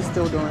 They're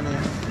still doing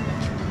it.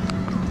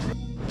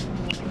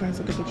 You guys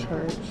look at the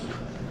church.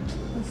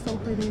 It's so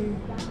pretty.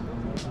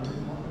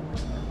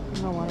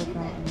 No water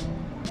fountain.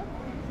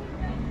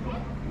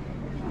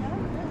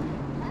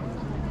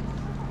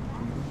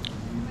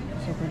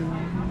 So pretty.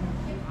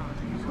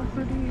 So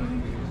pretty.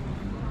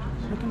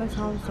 Look in the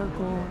town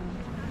circle.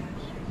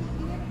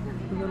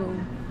 The little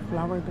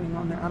flower thing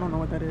on there. I don't know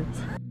what that is.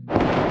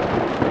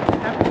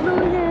 Happy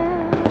New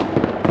Year!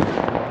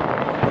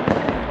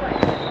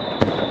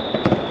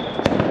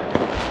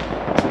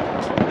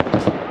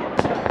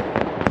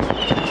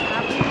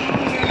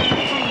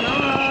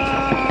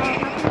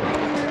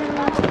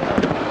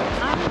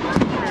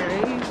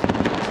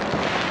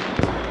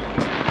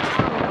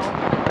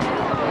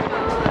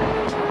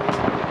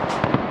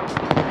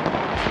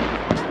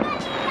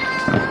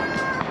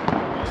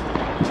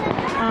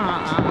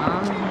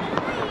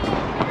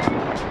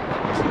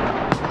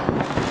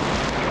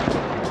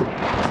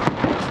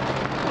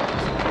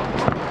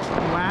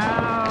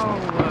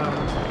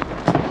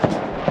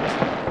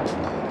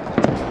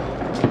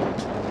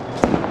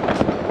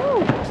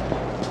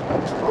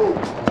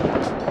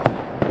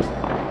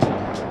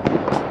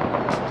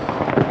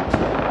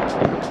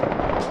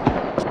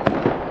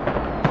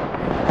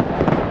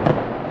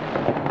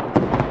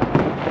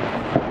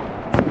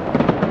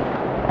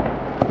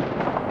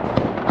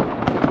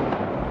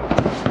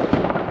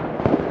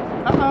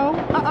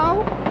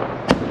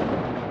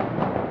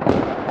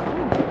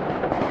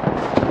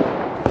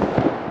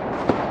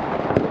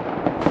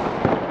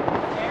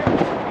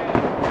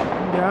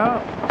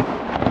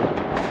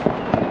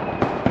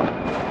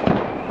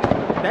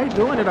 They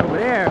doing it over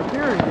there,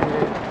 period.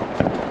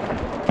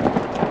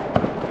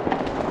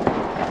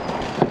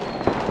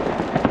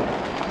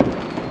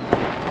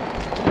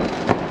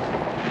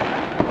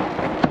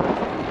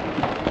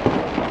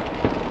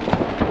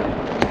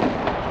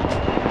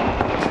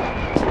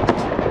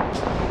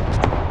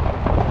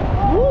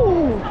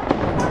 Woo!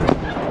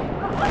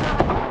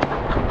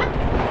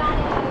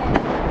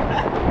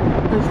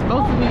 It's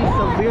supposed to be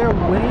severe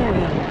wind.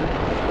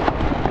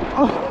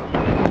 Oh,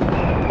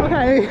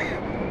 okay.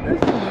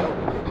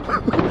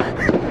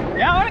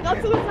 Y'all wanna go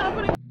to the top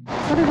of the...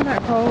 It's not even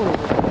that cold.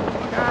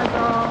 God,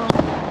 y'all.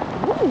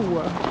 Woo!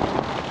 Woo!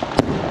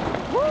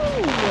 Woo!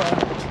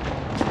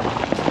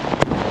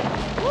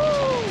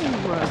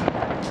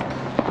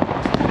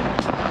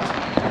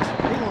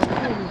 They gonna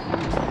kill me.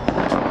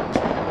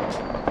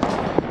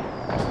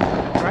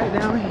 Right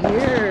down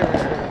here.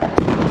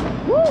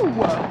 Woo!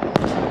 Woo!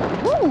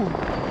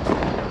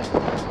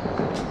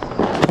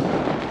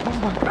 Oh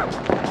my God.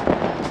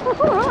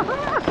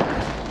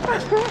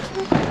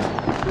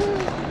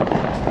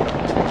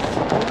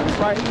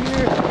 Right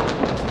here.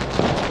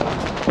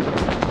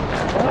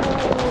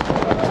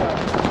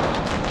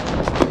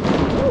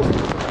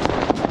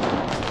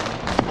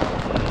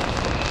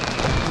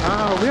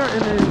 Oh, we are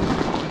in a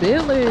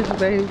village,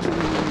 baby. Look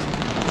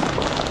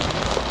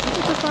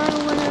at the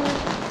fireworks.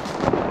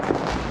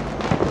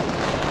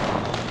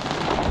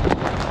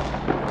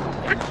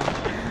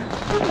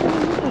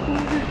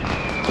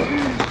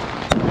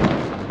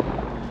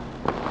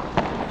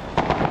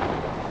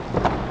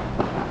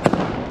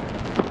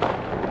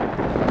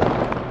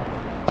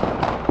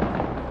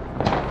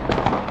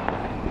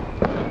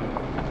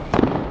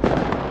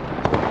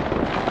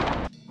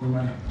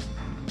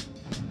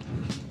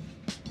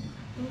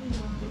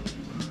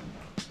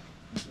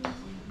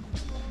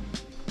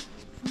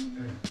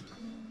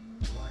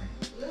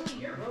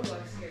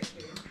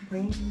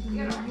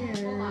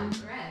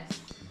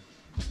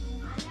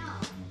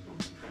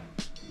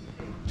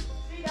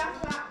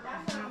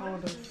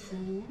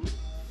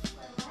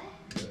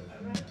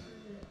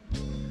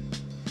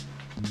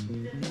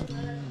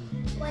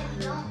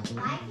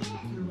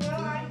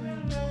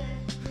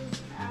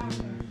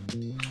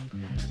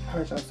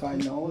 Alright, y'all, so I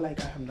know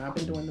like I have not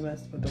been doing the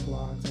best with the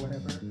vlogs or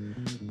whatever,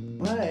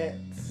 but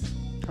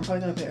I'm probably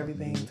gonna put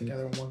everything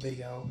together in one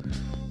video,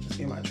 just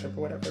be my trip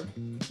or whatever.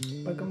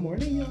 But good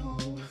morning,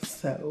 y'all.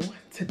 So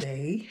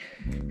today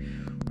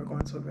we're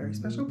going to a very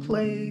special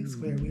place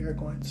where we are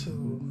going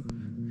to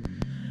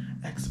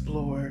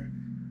explore,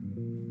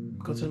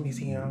 go to the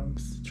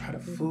museums, try the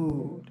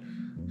food,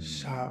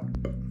 shop,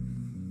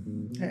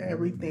 and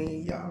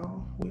everything,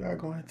 y'all. We are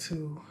going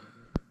to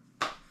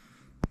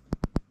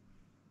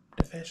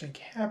the fashion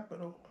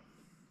capital.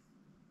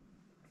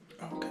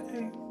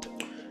 Okay,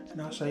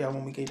 and I'll show y'all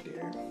when we get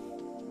there.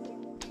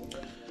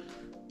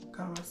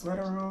 Got my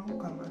sweater on,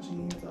 got my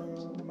jeans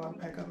on, I'm about to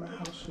pack up my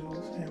house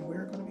shoes, and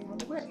we're gonna be on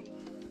the way.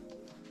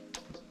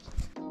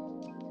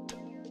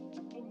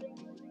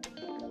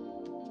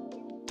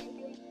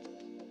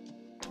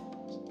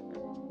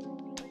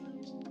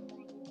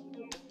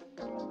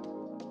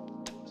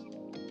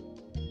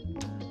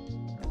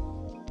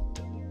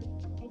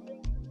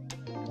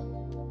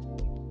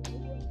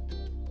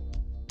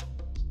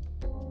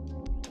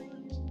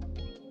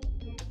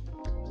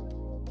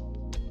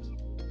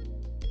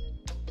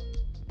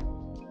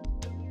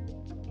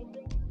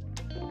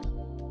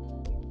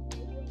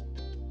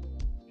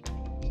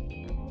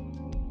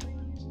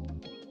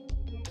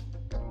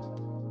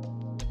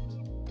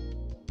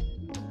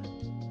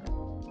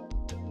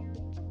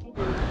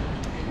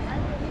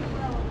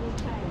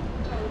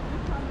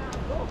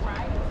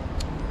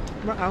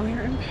 We're out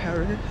here in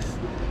Paris.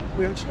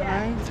 We're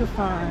trying to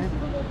find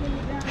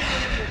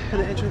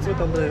the entrance with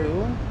the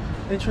Louvre,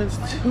 entrance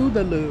to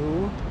the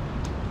Louvre,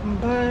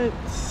 but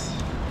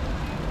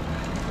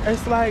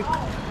it's like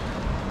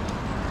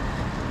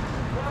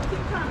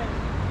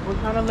we're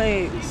kind of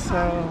late,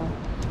 so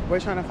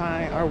we're trying to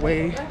find our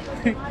way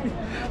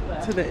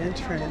to the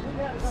entrance.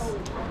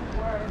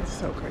 It's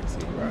so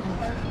crazy, bro.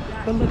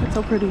 But look, it's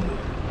so pretty.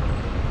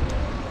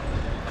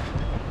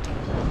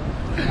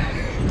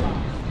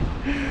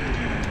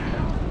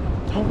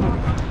 Oh my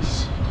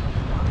gosh.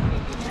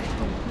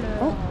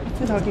 Oh,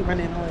 the dog keep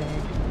running away.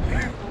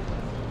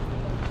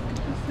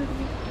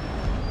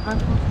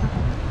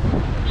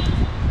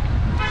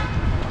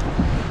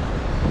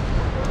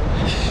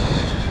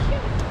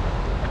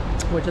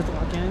 We're just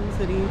walking in the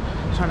city,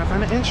 trying to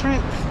find an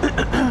entrance.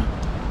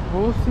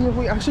 We'll see if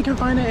we actually can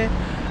find it and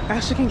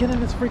actually can get in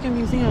this freaking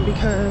museum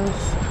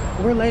because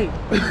we're late.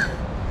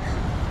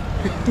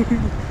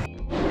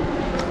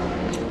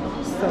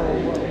 So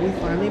we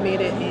finally made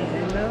it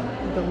in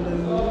the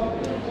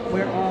Louvre.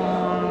 We're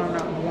on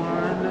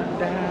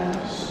 1-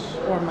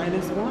 or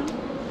 -1.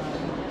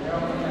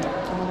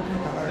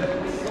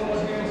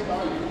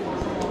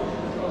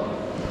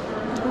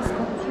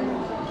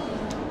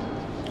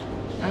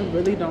 I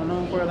really don't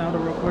know if we're allowed to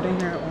record in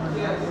here or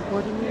not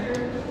recording it.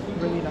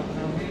 Really don't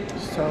know.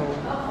 So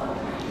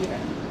yeah.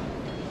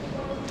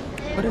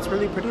 But it's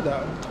really pretty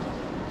though.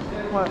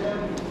 What?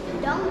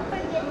 Don't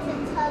forget to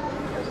tell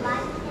them to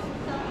like and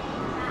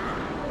subscribe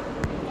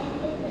and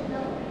hit the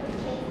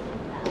notification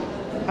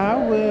bell. I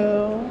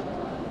will.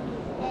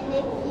 And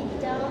if you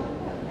don't,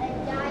 a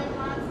giant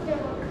monster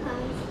will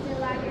come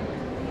steal all your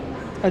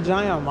cookies. A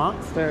giant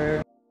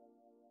monster.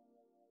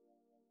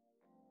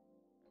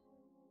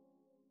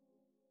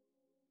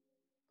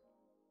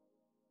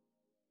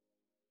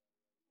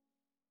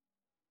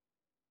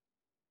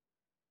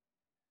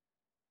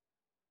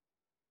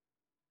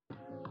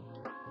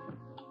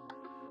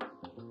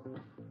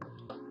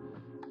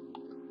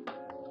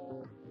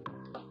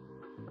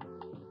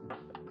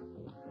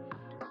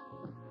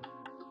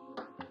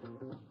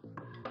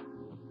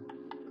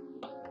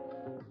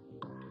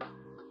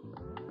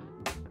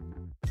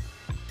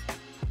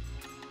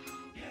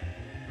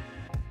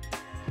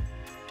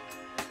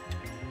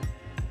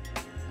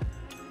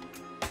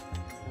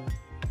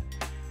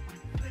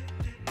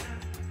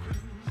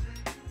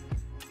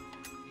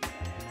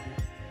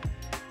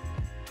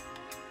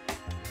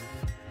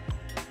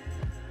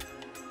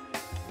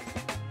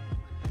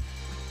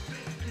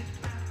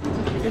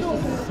 This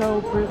is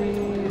so pretty.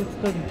 It's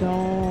the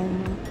dome.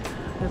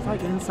 It's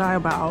like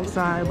inside but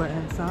outside but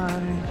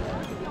inside.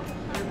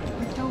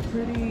 Look how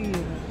pretty.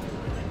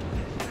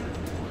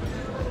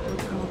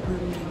 Look how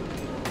pretty.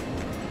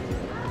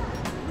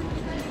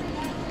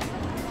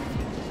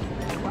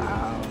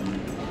 Wow.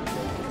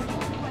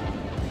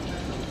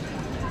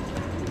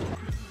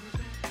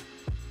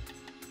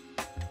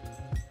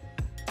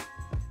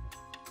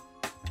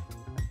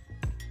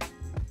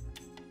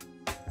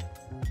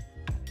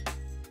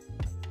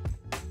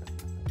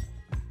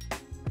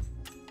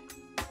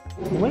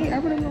 Wait,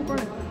 everything will work.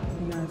 You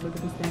guys, look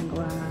at the stained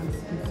glass.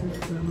 This is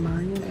the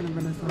Mayan and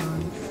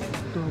Renaissance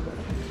doorway.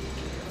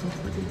 So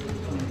pretty.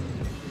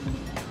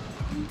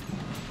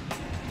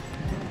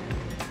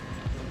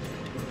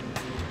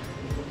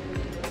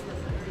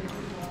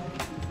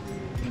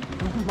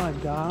 Oh my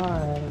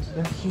gosh,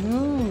 they're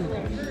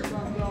huge.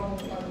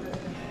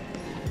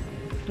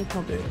 Look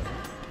how big.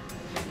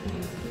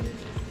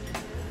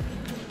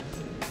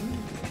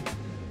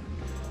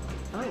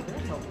 Oh,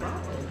 they're so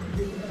proper.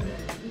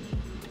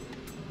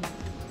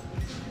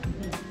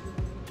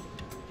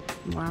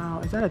 Wow,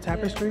 is that a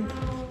tapestry?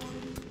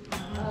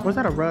 Or is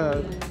that a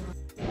rug?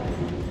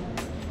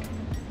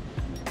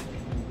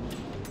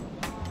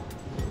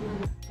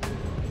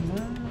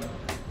 No,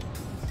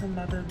 it's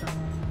another dome.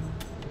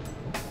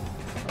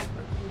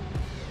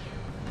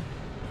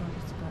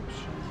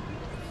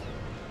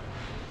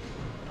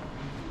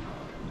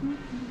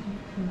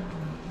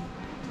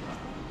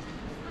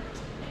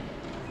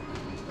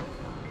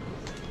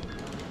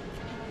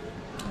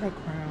 A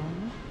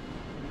crown.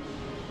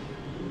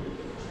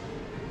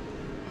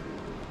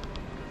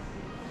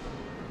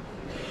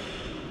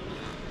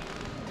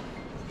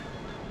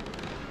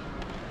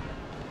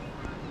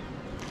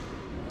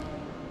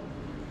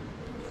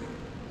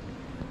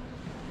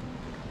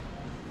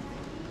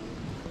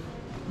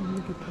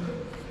 Look at this.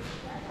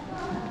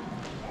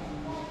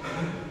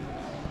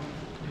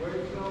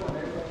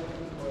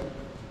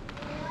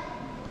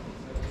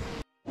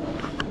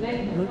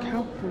 Look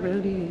how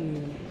pretty.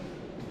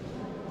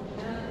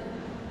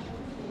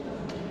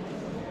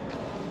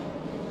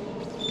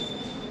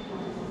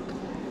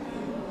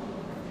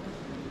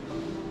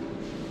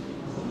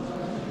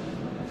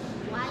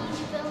 Why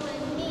you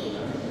filming me?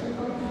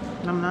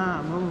 I'm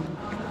not moving.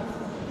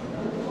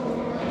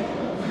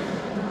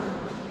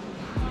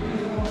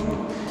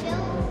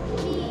 Film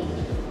me.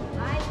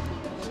 Right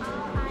here,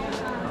 all I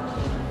want.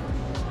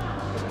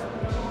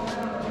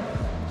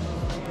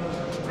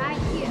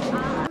 Right here, all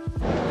I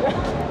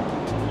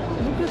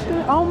Look at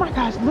this. Oh my God.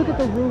 gosh, look at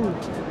the roof.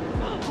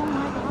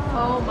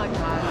 Oh my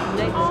gosh.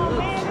 They just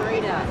look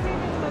straight up.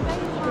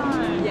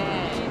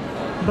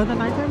 Yeah. But the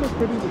nighttime is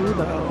pretty blue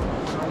though.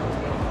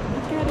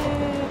 Look at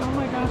it. Oh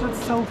my gosh,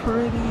 it's so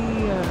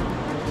pretty.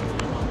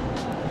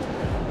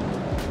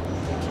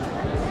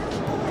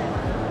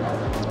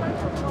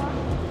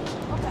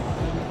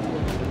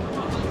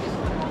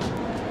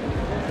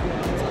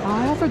 Oh,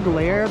 it has a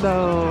glare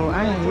though.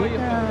 I hate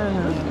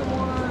that.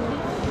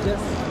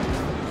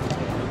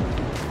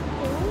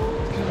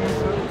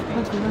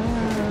 The glare.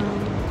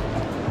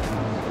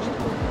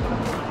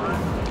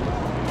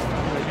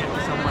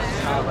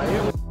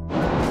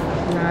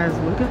 Guys,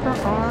 look at the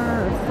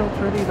art. It's so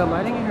pretty. The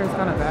lighting in here is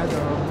kind of bad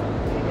though.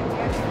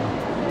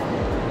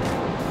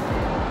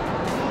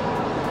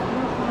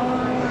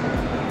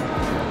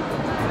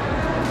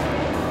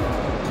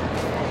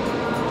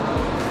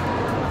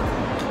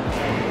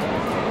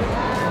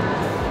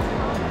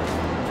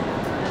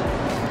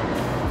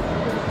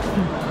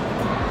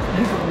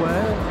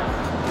 What?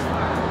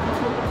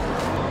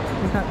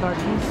 Is that dark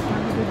east?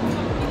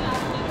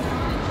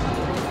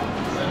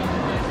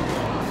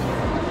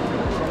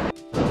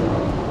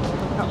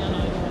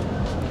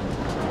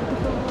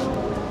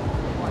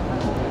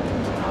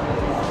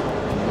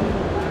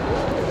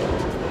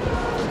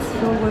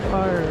 With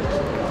art.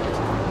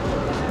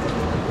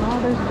 Oh,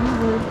 there's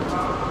Jesus.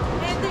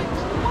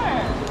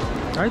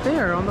 Right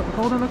there, on the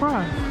holding the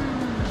cross.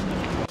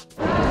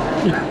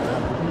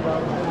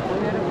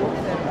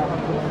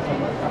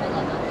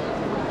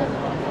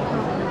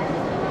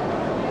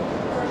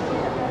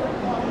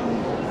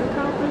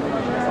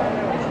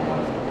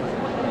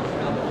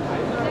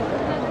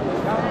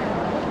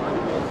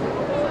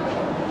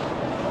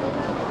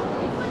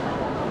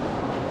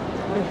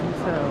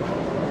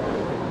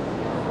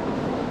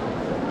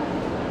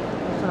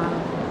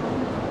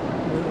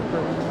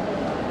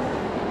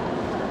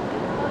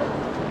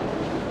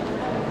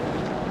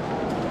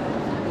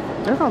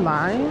 There's a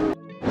line.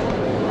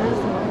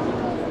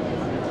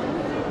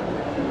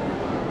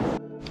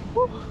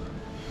 Whew.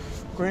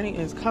 Granny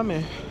is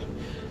coming.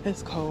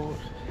 It's cold.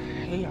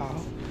 Hey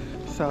y'all.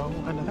 So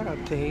another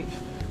update.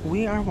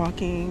 We are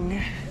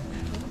walking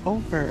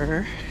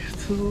over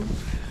to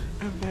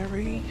a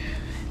very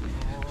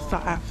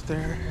sought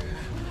after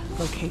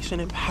location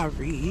in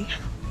Paris.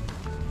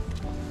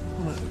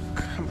 Look,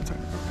 I'm gonna turn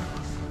it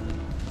around.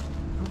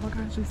 Oh my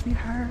gosh, you see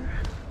her?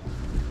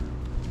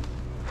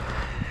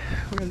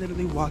 We're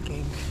literally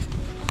walking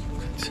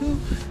to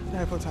the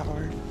Eiffel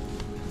Tower,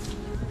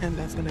 and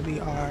that's gonna be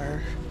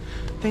our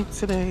thing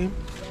today.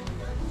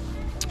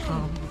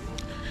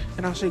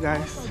 And I'll show you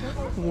guys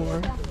more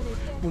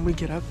when we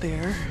get up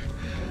there.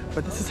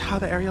 But this is how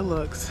the area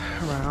looks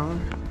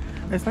around.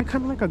 It's like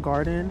kind of like a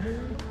garden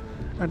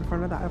in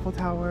front of the Eiffel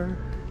Tower.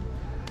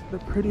 The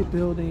pretty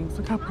buildings.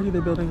 Look how pretty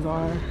the buildings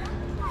are.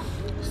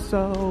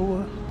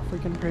 So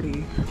freaking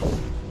pretty.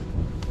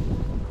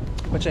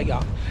 But yeah,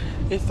 y'all,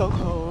 it's so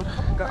cold.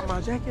 Got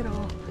my jacket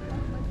on,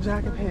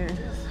 jacket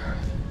pants.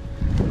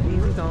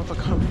 These on for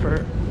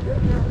comfort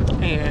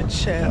and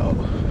chill.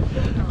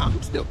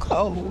 I'm still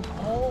cold.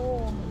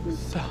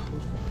 So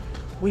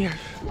we are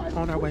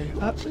on our way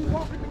up.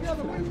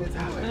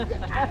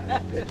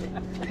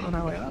 On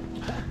our way up.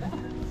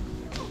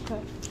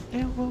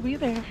 And we'll be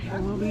there.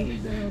 And we'll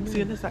be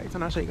seeing the sights.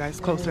 And I'll show you guys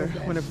closer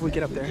whenever we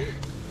get up there.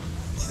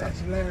 So,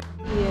 yeah,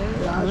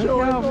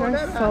 y'all,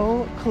 we're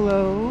so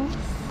close.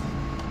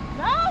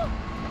 No!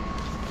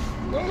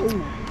 To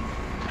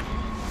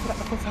the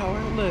Eiffel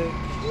Tower, look.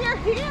 You're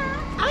here!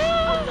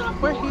 Ah,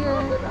 we're here.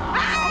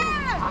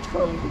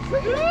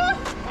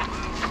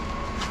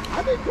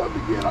 I didn't come to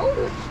get on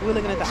it. We're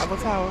looking at the Eiffel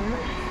Tower.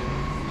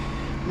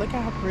 Look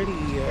how pretty.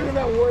 Look at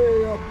that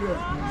way up there.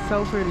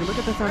 So pretty. Look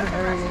at the sun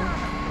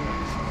area.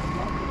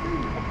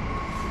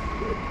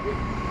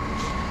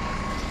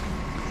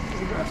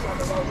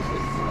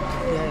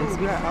 Yes,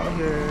 we are out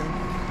here.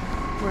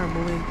 We're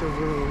moving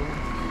through.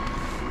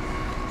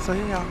 So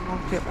yeah,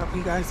 I'll get up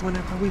you guys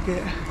whenever we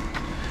get a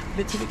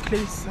little bit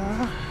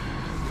closer.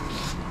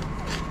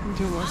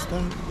 Do more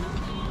stuff.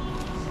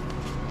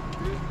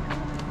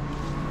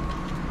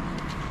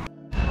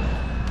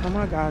 Oh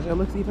my gosh, it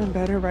looks even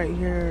better right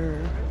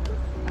here.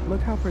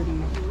 Look how pretty.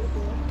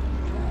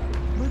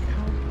 Look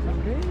how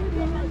pretty.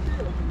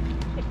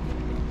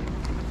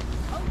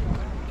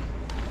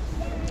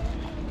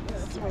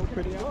 So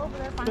pretty.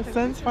 The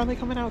sun's finally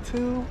coming out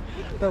too.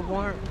 The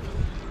warmth.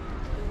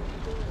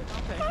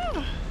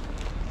 Ah,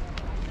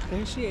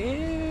 there she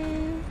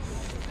is.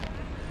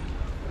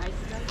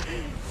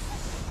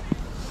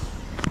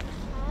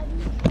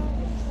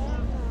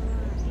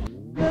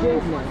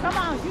 Come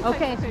on.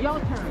 Okay, it's your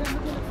turn.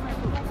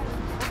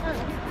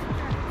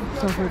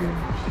 So pretty.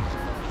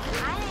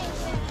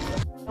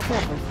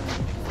 Okay.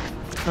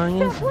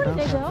 Onions. Where did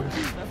they go?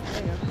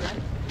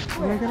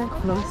 We're getting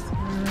closer.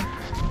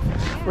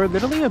 We're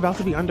literally about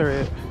to be under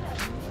it.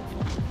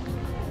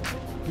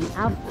 The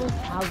Eiffel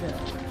Tower.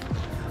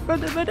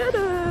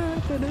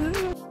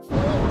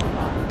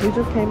 We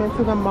just came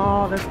into the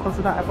mall that's close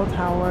to the Eiffel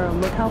Tower.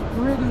 Look how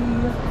pretty.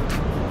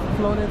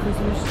 floating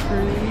Christmas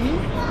tree.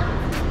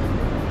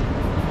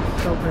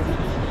 So pretty.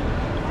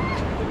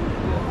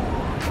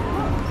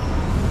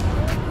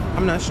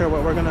 I'm not sure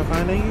what we're gonna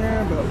find in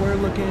here, but we're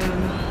looking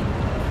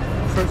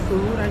for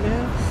food, I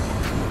guess.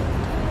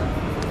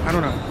 I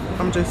don't know.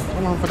 I'm just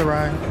along for the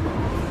ride.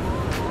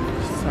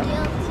 So.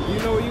 You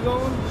know where you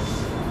going?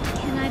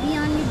 Can I be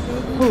on your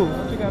video? Who?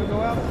 You gotta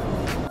go out.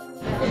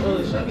 Well,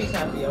 it should be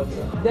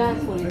tapioca.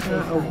 That's what I it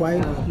got a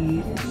white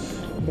peach,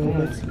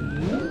 boba tea,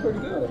 Pretty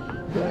good.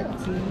 black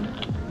tea.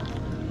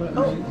 What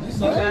You see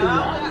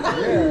that?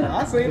 Yeah, I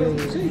seen it.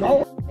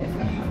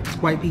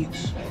 White peach.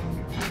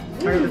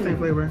 I got the same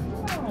flavor.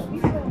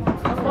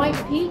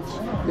 white peach.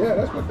 Yeah,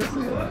 that's what this is.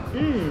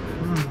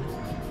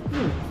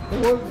 It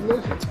was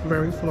delicious.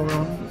 Very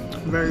floral,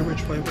 very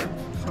rich flavor.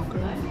 So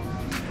good.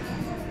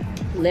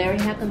 Larry,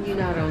 how come you're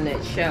not on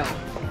that show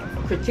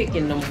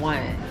critiquing them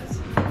wines?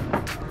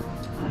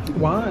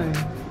 Wine.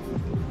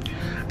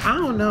 I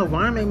don't know.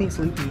 Wine made me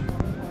sleepy.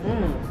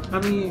 I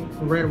mean,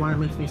 red wine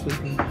makes me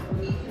sleepy.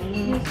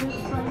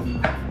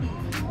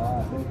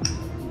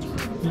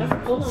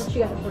 Hold on, she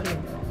got to put it.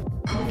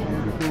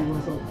 Before we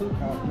went to the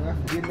cookout, man, I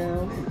could get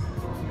down.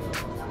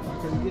 I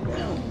couldn't get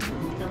down.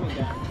 He's coming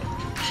down.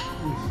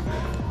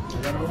 I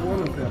got no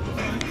water pepper.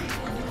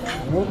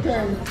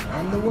 Okay,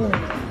 I'm the one.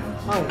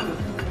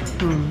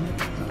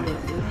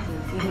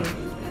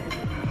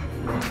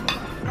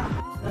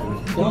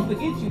 Don't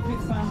forget you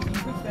pick something. You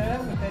pick that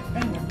up with that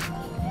finger.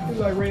 You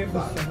like red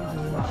bottom.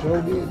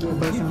 Sure did.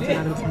 But You some did.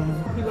 tomato tea.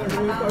 You like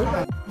red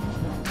bottom.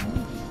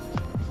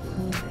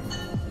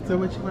 So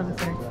what you want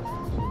to say?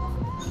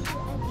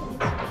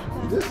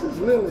 This is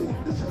Lily.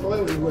 This is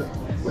Lily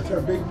with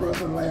her big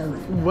brother Larry.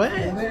 What?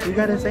 You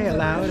gotta say it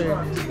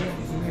louder.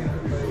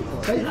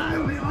 Say hi,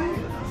 Lily.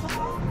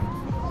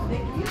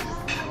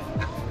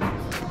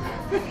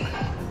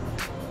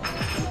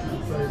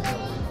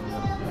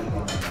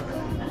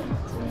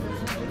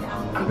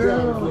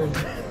 Girl.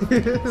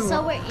 So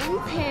we're in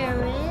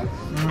Paris,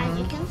 as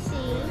you can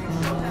see.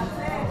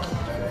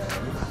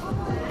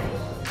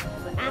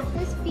 We're at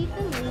this beef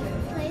and leaf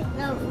place.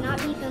 No, not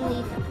beef and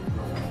leaf.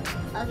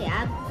 Okay,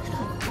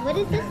 what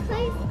is this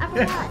place? I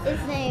forgot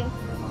its name.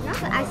 Not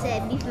that I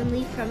said beef and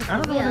leaf from I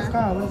don't know what it's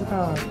Korea. called. What's it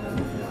called?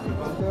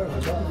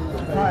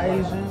 Called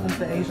Asian. It's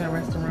an Asian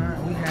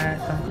restaurant. We had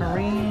some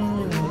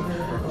Korean,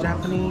 and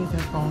Japanese,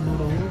 and phone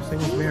noodles. It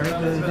was very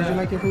good. Did you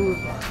like your food?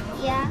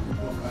 Yeah.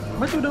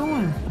 What you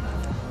doing?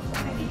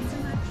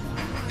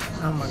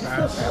 Oh my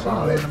gosh. She's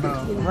talking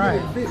about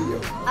right. Video.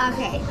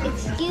 Okay,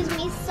 excuse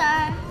me,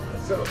 sir.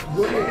 So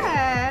go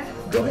ahead. Sir.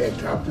 Go ahead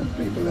and talk to the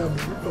people on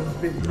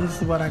video.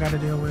 This is what I got to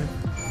deal with.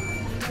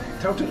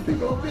 Talk to the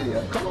people on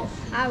video. Come on.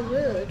 How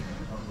rude.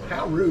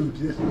 How rude.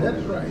 Yes, that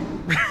is right.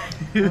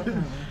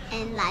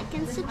 And like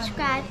and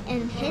subscribe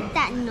and hit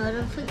that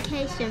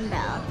notification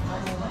bell.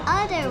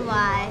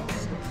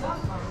 Otherwise,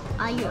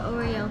 all your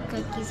Oreo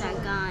cookies are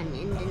gone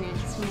in the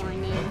next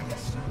morning.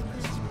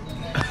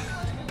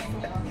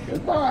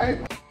 Goodbye.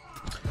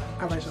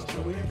 All right, y'all.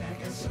 So we're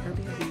back at the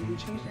Airbnb. We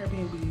changed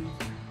Airbnb.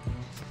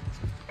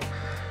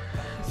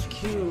 It's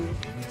cute.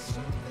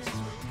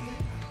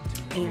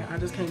 And I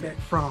just came back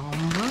from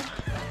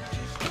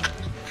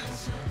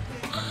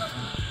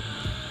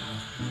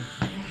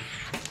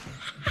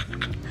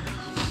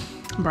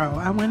bro,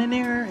 I went in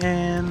there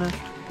and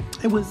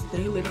they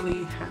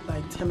literally had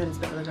like 10 minutes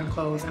that they're gonna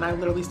close, and I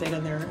literally stayed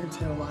in there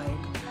until like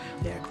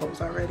they had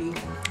closed already.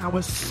 I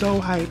was so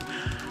hyped.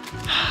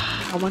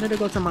 I wanted to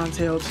go to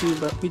Montel too,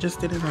 but we just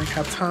didn't like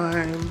have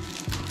time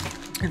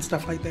and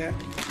stuff like that.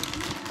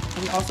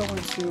 We also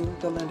went to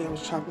the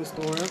Landale's chocolate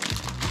store.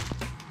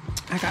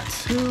 I got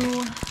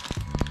 2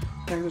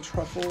 bags of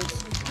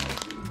truffles.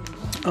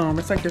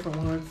 It's like different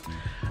ones.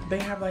 They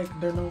have like,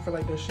 they're known for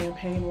like their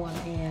champagne one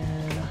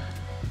and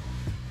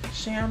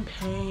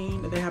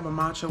champagne. They have a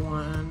matcha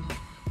one.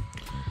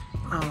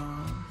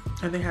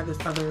 And they have this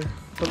other,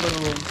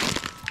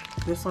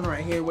 this one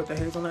right here with the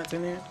hazelnuts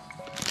in it.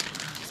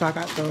 So I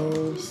got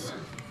those.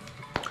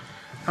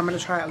 I'm gonna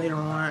try it later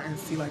on and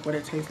see like what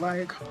it tastes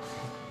like.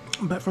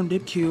 But from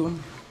DipQ,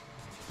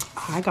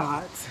 I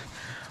got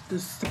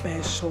this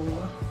special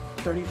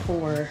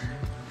 34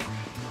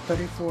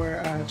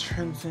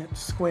 Trent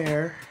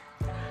Square.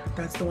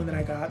 That's the one that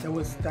I got.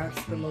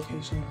 That's the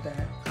location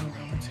that I'm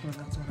going to, and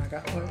that's the one I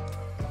got.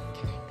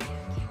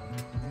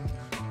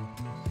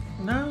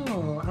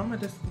 No, I'm gonna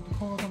just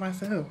call it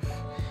myself.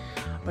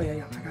 But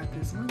yeah, I got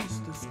this one. This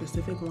is the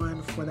specific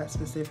one for that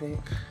specific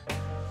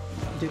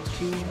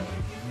DipQ.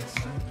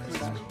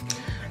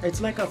 It's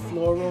like a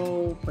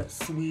floral but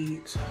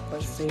sweet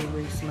but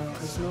savory smell. It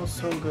smells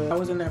so good. I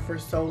was in there for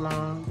so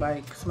long,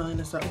 like smelling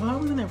this up. Well, I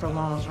wasn't there for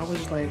long. I was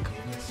just like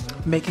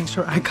making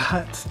sure I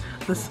got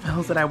the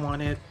smells that I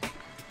wanted.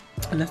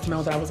 And the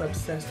smell that I was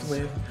obsessed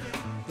with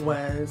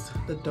was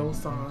the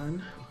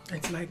Dosan.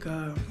 It's like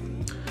a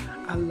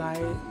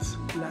light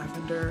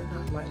lavender,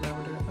 not light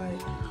lavender,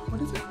 like,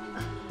 what is it?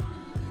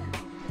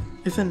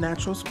 It's a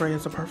natural spray,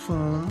 it's a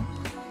perfume.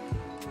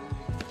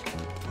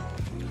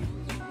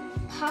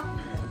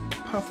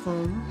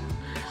 Perfume.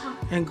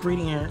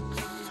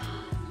 Ingredients.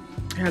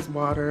 It has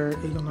water,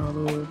 eggnog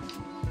olive.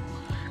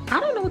 I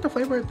don't know what the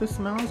flavor of the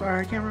smells are.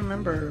 I can't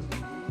remember.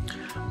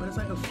 But it's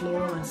like a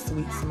floral and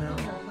sweet smell.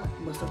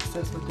 I was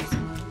obsessed with this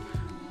one.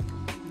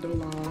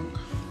 Dolong.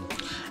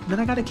 Then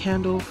I got a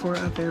candle for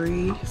a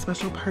very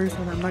special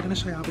person. I'm not gonna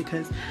show y'all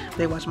because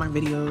they watch my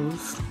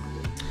videos.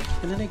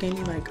 And then they gave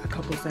me like a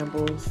couple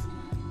samples.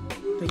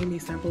 They gave me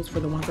samples for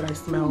the ones that I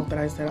smelled that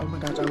I said, oh my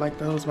gosh, I like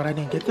those, but I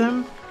didn't get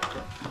them.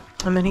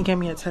 And then he gave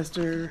me a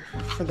tester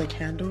for the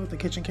candle, the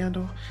kitchen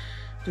candle.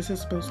 This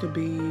is supposed to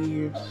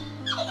be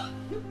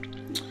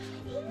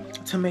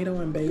tomato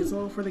and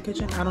basil for the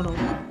kitchen. I don't know.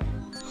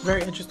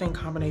 Very interesting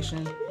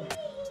combination.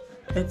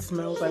 It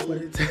smells like what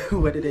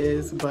it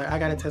is, but I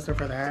got a tester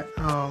for that.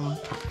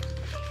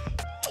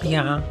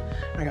 Yeah,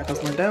 I got those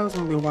Lindells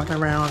and we'll be walking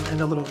around in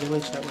the little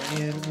village that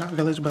we're in. Not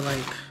village, but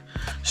like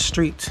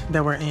street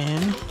that we're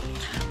in.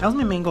 That was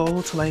my main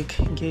goal, to like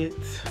get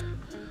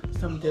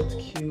some dipped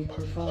cube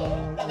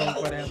perfume or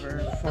like whatever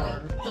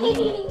for,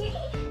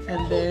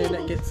 and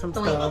then get some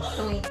stuff.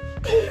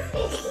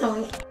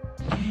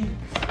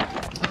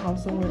 I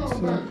also went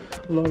to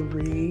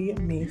Laurie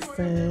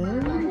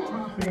Mason,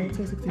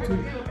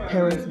 1962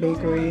 Paris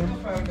Bakery.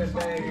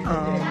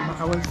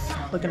 I was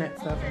looking at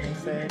stuff and they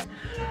said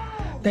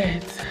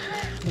that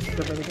this is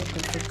a really good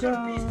place to go.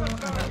 I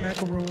got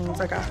macaroons.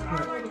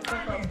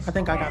 I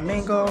think I got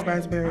mango,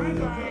 raspberry,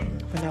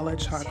 vanilla,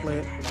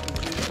 chocolate.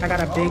 I got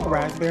a big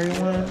raspberry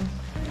one.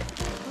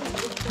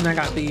 And I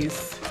got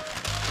these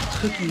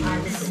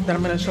cookies that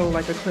I'm gonna show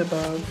like a clip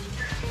of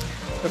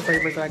the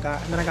flavors that I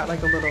got. And then I got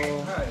like a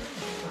little,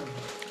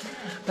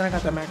 then I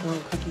got the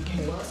macaroon cookie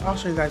cakes. I'll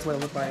show you guys what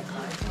it looked like.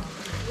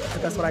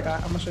 But that's what I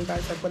got. I'm gonna show you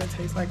guys like what it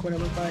tastes like, what it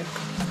looked like.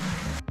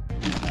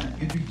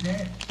 If you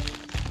can.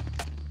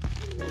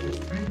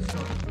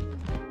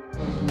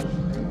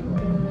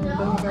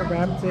 I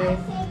wrapped it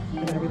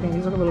and everything.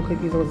 These are the little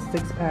cookies. It was a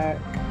 6-pack.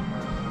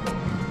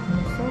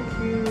 So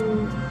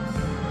cute.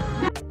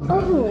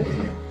 Oh,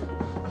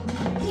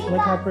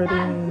 look how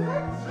pretty.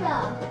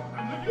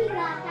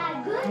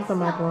 These are the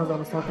macarons I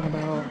was talking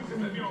about.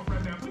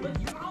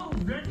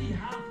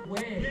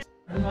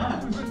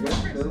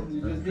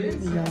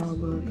 Y'all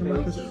look, I'm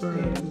about to try.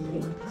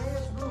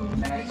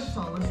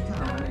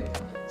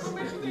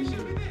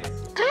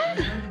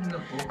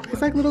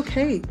 It's like little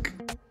cake.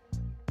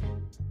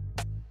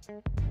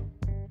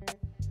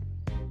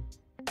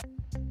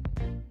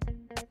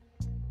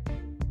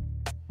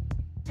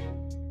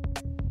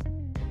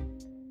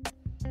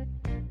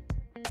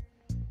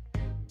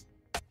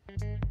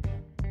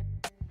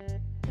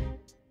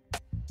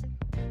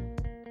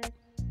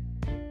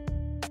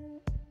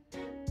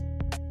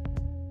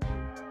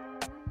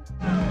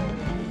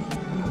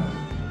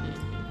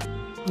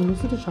 And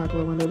this is the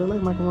chocolate one. They look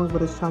like macarons,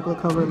 but it's chocolate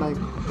covered like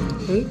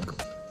cake.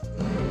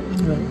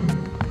 Right.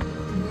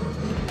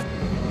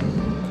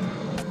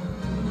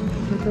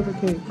 Look at the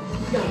cake.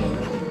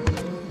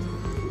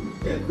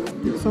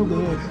 It's so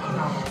good.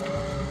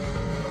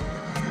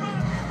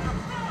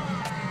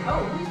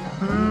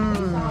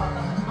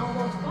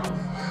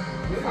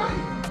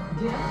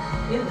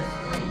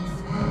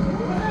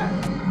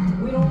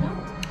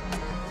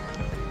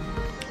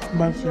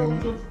 Mushroom.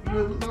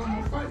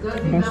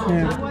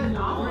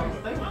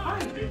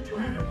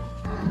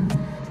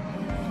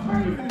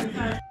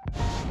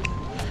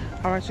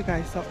 Alright you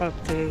guys, so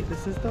update.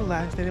 This is the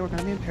last day that we're going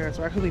to be in Paris.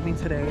 We're actually leaving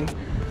today.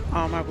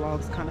 My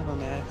vlog's kind of a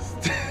mess.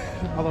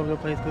 All over the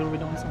place because we're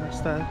doing so much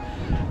stuff.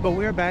 But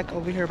we're back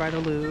over here by the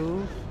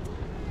Louvre.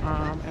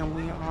 And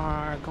we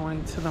are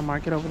going to the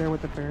market over there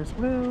with the Ferris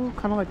wheel.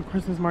 Kind of like a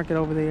Christmas market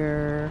over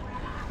there.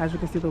 As you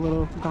can see, the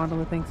little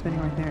gondola thing spinning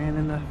right there, and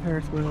then the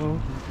Ferris wheel.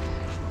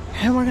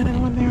 And we're gonna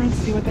go in there and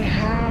see what they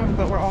have,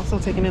 but we're also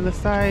taking in the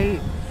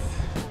sights.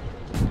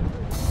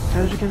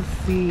 As you can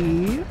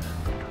see,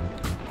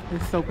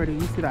 it's so pretty.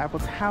 You see the Eiffel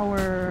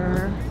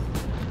Tower.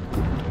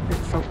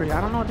 It's so pretty. I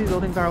don't know what these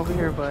buildings are over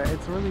here, but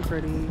it's really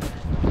pretty.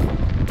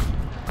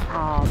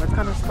 It's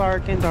kind of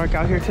stark and dark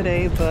out here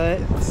today, but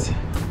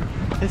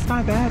it's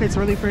not bad. It's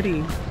really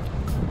pretty.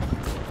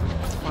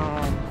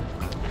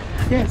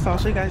 Yeah, so I'll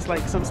show you guys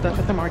like some stuff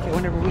at the market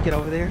whenever we get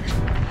over there.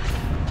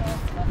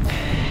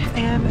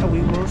 And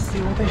we will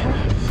see what they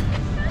have.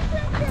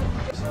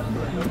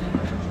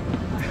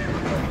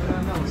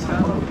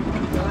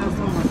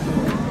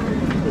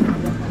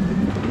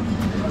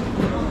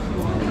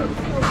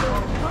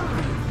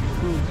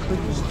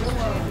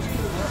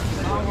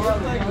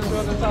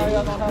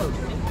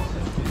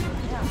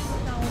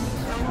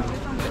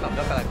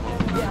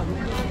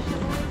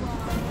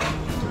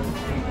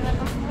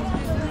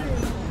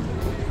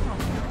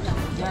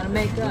 Gotta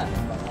make up.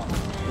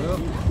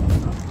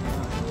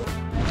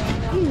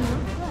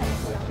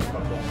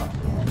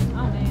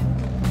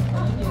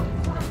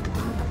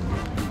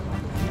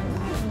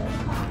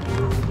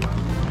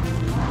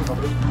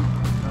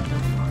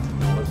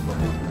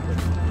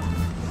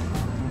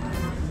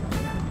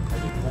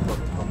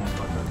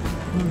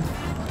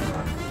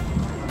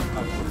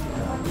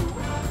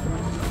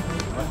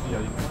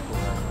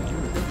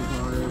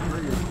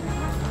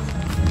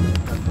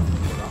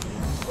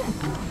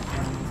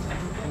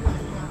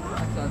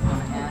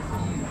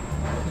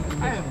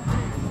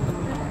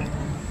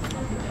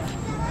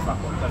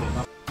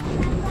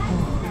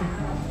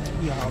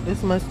 Y'all,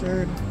 this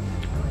mustard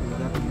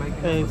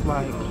is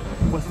like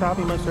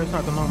wasabi mustard. It's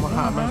not the normal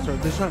hot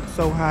mustard. This shit's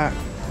so hot.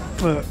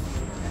 Look,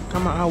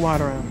 come on, I'll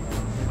water him.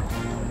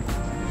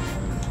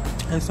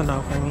 It's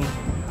enough for me.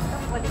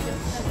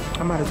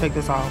 I'm about to take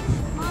this off.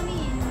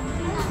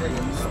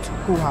 It's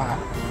too hot.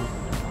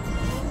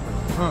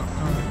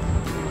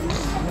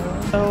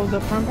 So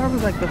the front part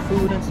was like the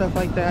food and stuff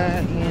like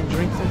that, and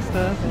drinks and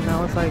stuff, and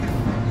now it's like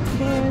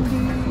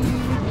candy.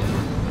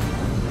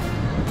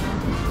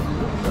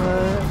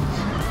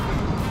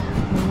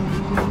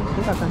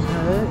 They got the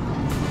nut.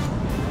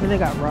 And they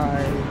got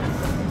rides.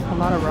 A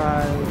lot of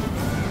rides.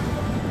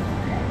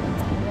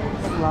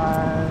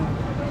 Slide.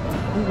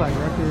 These like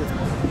records.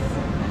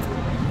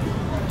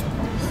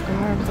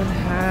 Scarves and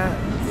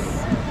hats.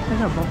 They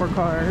got bumper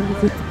cars.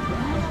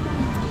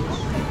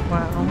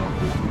 Wow.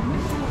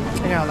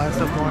 They got a lot of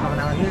stuff going on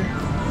out here.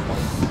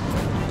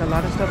 There's a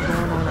lot of stuff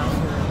going on out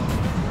here.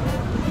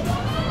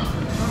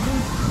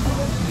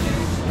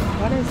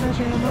 Why did they snatch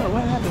him up?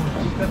 What happened?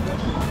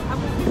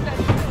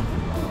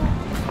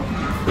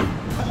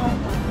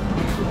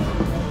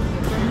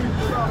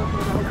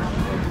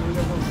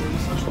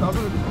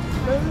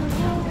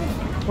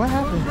 What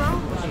happened?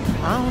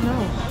 I don't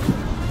know.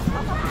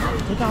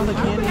 Look at all the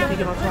candy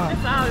sticking on top.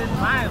 It's all this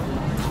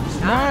violence.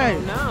 Right.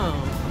 No.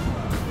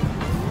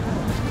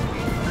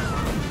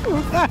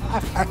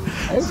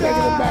 They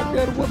taking him back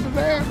there to whoop his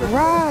ass.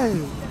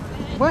 Right.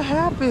 What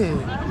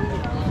happened?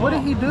 What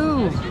did he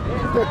do?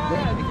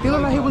 He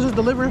looked like he was just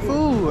delivering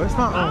food or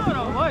something. I don't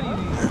know what he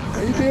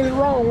did. He did it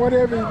wrong,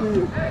 whatever he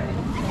did.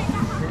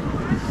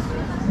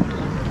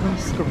 I'm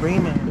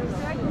screaming.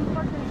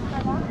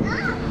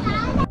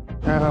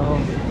 Oh,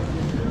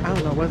 I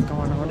don't know what's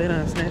going on. They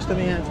done snatched the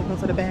man and took him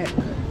to the back.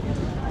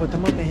 Put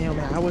them up in him,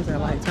 and I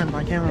wasn't like turning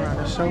my camera around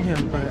to show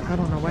him, but I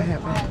don't know what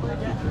happened.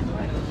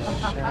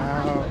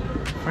 Child,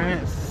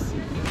 France,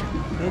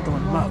 they're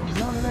doing the most.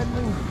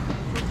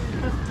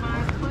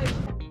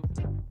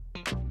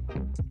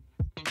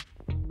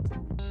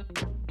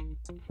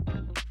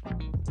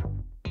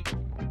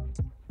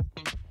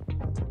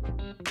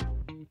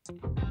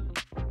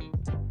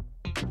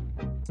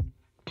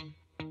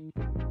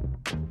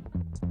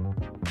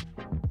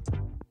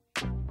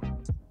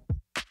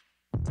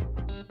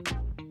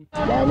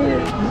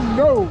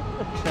 No.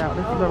 Child,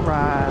 this is a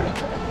ride.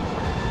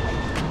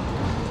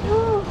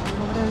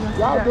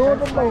 Y'all doing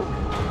the most.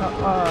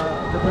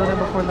 The building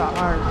before the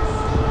arch.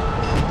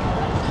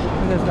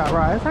 I just got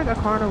right. It's like a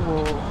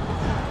carnival.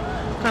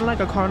 Kind of like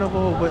a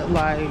carnival with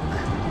like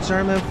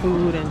German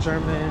food and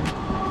German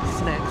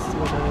snacks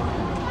with it.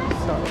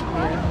 So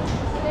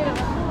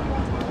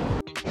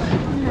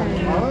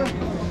yeah.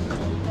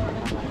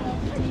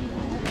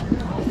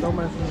 So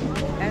much food.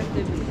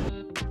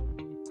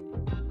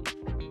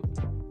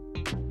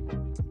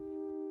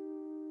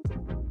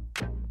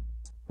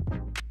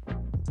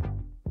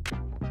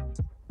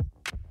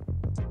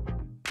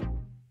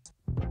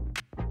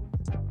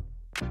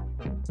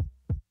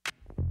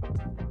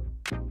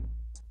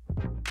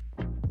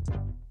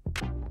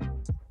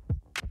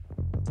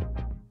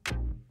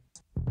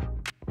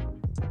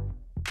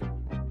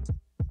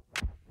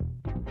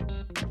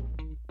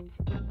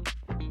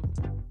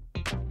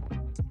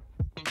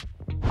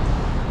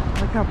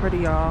 Look how pretty,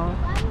 y'all.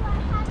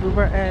 We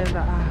were at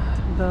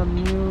the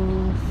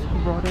Muse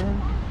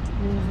Rodin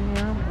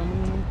Museum, and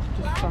we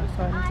just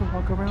decided to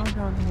walk around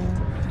down here.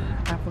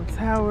 Eiffel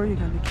Tower, you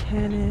got the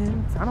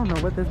cannons. I don't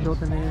know what this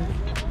building is,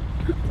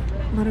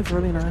 but it's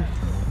really nice.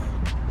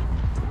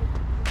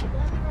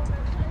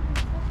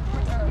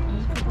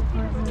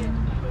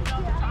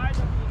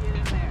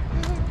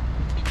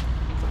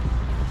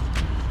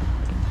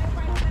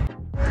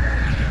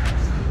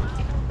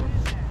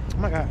 Oh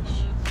my gosh.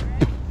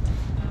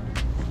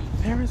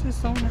 Paris is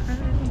so nice.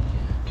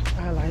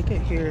 I like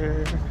it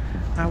here.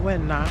 I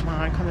would not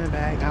mind coming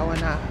back. I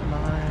would not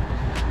mind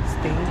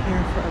staying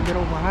here for a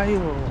little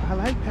while. I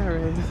like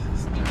Paris.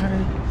 It's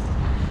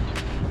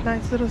nice.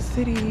 Nice little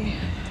city.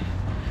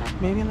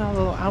 Maybe in the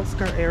little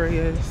outskirt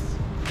areas.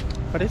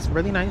 But it's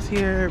really nice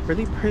here.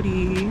 Really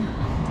pretty.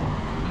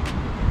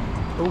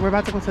 Oh, we're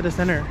about to go to the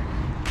center.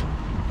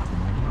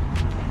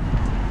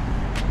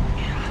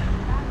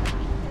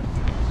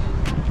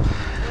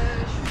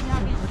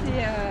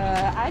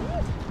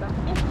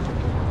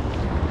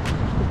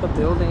 The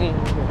building.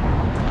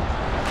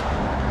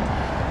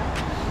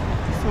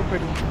 It's so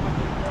pretty.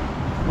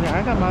 Yeah,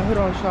 I got my hood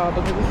on, y'all,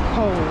 because it's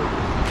cold.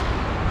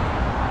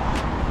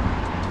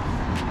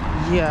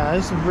 Yeah,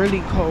 it's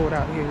really cold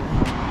out here.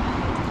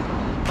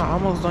 I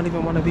almost don't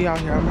even want to be out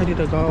here. I'm ready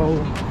to go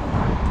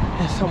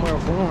in somewhere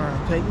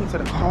warm. Take me to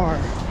the car.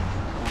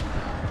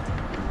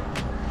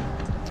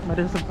 But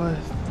there's a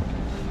bus.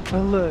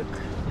 But look,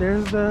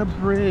 there's the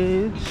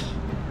bridge.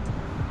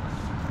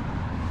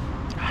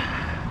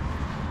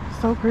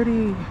 So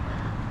pretty.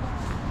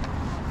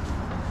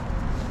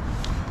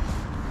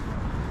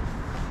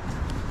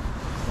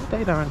 What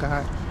they done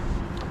got?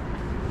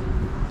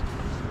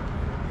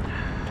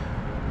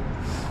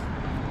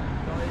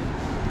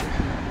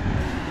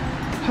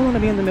 I want to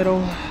be in the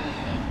middle.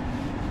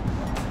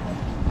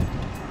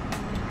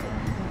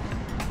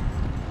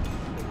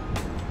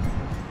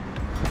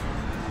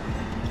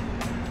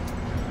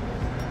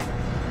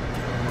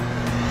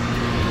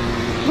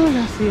 Oh,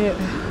 y'all see it?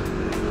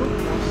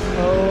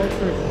 So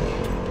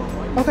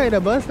pretty. Okay,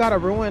 the bus gotta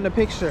ruin the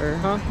picture.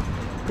 Huh?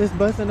 This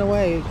bus in the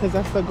way, because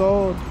that's the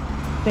gold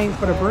thing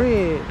for the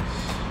bridge.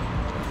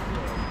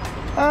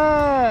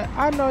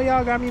 I know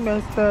y'all got me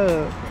messed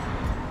up.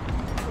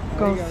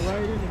 Oh, you got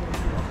right in it.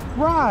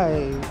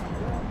 Right.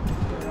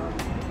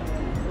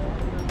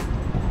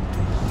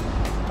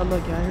 Oh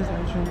look, yeah, here's the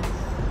entrance.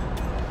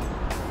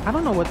 I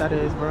don't know what that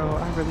is, bro.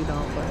 I really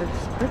don't, but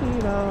it's pretty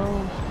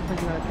though.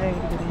 Like you gotta pay to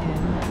get in.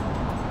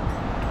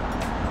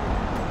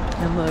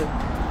 And look.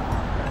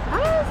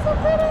 Ah, it's so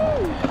pretty.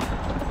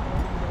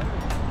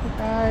 You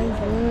guys,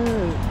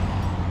 look.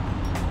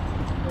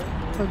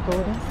 It's a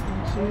golden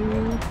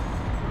statue.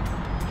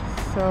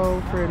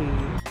 So pretty.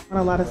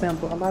 A lot of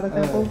samples.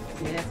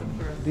 Yes, of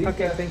course.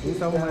 Okay, thank you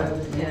so much.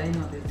 Yeah, you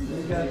know this.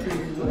 You got to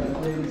treat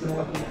ladies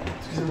like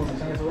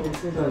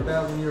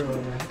 €1,000,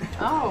 man.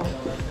 Oh.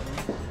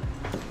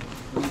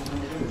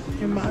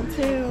 And my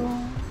tail.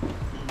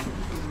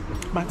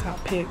 My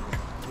top pick.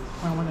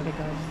 I wanted to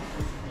go.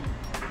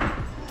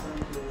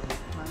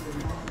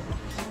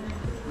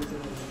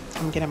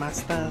 I'm getting my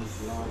stuff.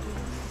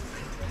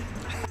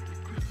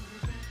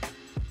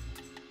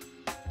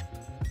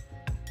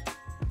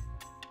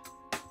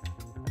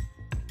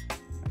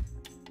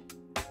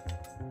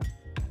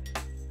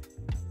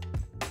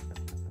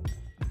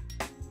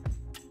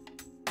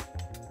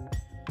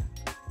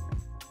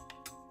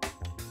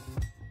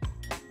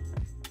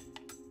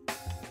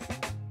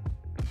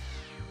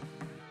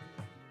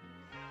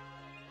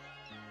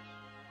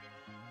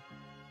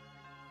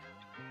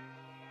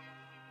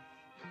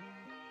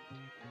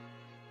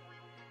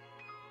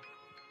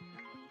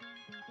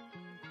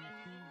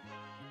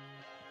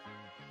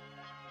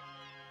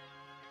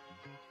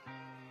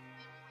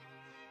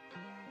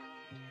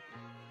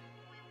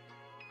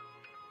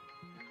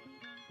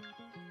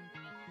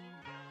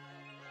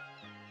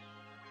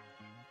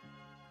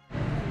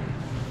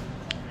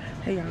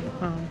 Hey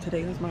y'all,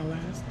 today is my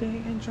last day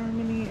in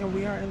Germany and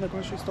we are in the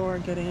grocery store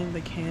getting the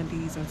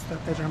candies and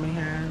stuff that Germany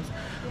has.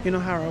 You know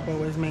how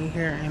Robo is made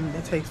here and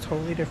it tastes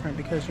totally different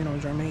because, you know,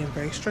 Germany is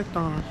very strict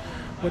on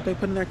what they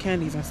put in their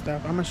candies and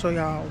stuff. I'm gonna show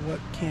y'all what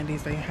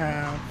candies they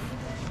have.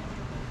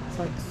 It's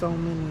like so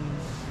many.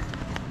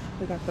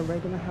 They got the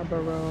regular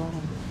Habaro.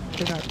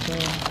 They got the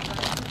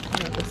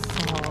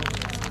salt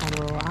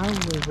Habaro. I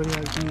would really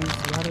like these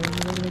rather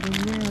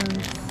than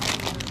theirs.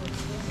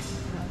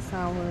 Not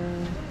sour.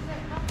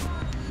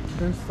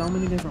 There's so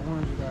many different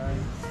ones, you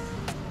guys.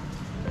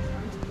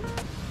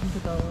 Look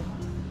at those.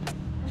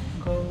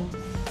 Ghost.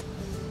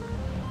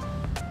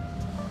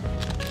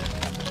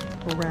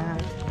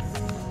 Rats.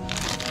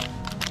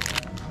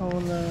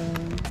 Cola.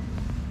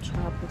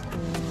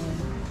 Tropical.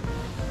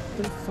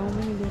 There's so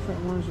many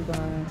different ones, you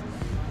guys.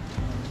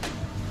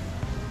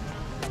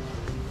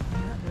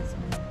 Not this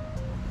one.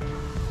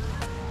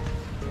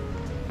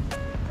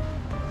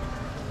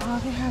 Oh,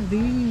 they have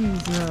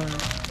these.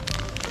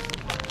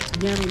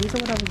 Yeah, these are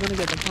what I was gonna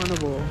get the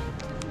carnival.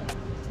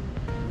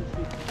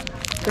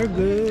 They're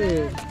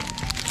good.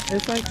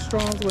 It's like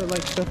straws with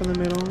like stuff in the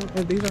middle.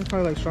 And these are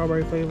probably like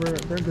strawberry flavor.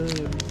 They're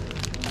good.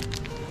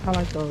 I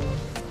like those.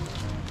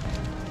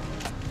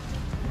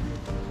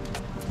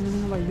 And then they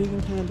have like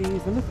vegan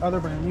candies and this other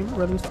brand. You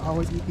really used to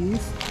always eat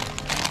these.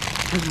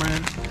 This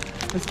brand.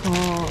 It's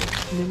called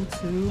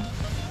Min2.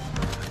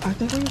 I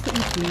think I used to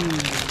eat these.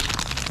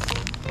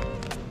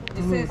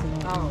 It says,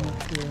 oh.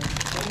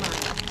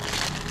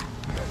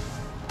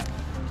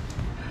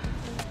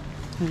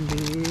 And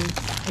these.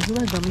 This is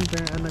like gummy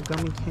brand and a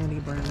gummy candy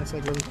brand that's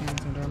like really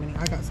famous in Germany.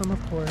 I got some,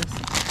 of course,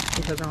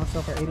 because they're on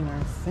sale for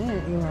 89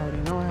 cents. You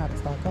already know I had to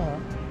stock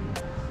up.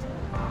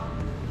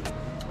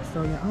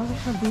 So yeah, I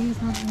have these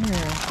on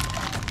here.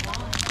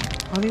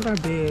 Oh, these are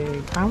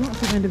big. I want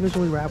to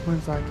individually wrap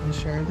one so I can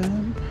share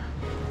them.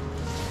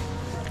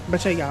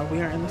 But yeah, y'all,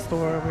 we are in the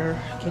store. We're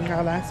getting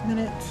our last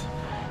minute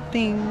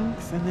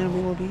things, and then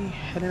we will be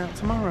heading out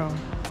tomorrow.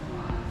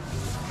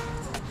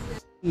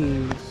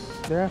 These.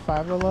 They're at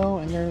Five Below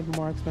and they're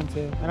more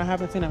expensive. And I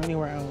haven't seen them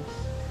anywhere else.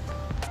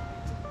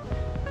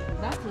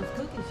 That's those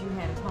cookies you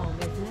had at home,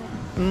 isn't it?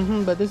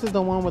 Mm-hmm, but this is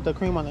the one with the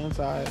cream on the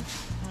inside.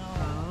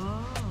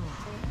 Oh.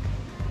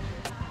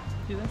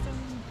 Do that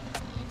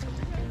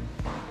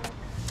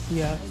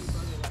Yes.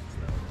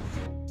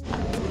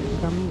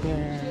 Gummy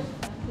bear.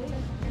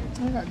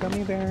 I got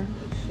gummy bear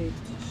shaped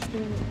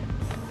chips.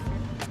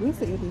 We used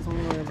to eat these when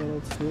we were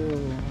little too.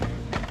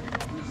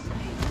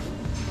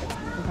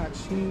 We got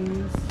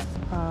cheese.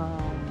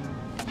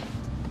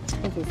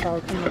 This is sour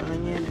cream and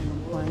onion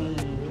and plain.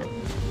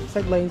 It's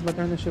like Lay's, but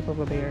they're in the shape of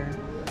a bear.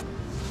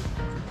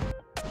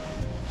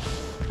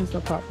 It's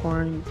the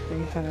popcorn they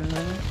have.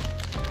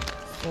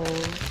 So,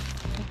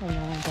 it's a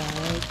long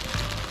bag.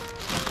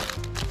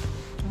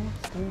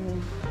 That's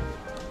good.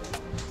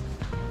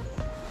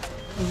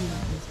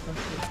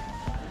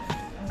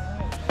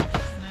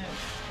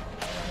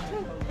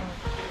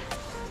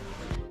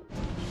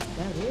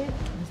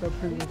 so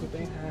pretty with what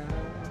they have.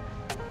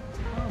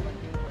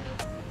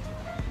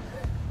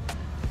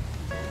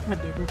 A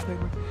different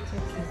flavor.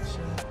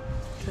 Ketchup,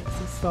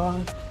 Texas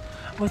sauce.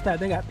 What's that?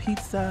 They got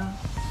pizza.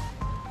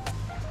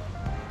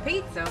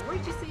 Pizza?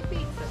 Where'd you see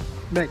pizza?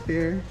 Back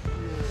there.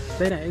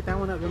 They done ate that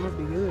one up. It must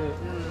be good.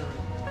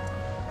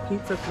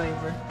 Pizza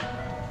flavor.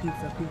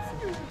 Pizza.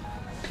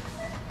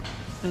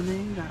 And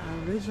then you got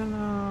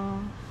original,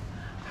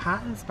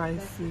 hot and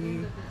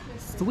spicy,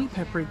 sweet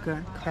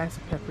paprika,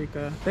 classic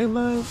paprika.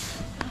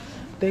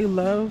 They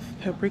love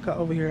paprika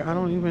over here. I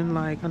don't even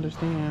like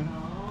understand.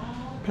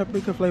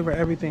 Paprika flavor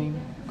everything.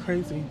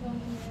 Crazy.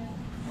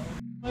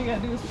 All you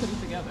gotta do is put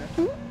it together.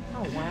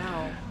 Oh,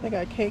 wow. They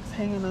got cakes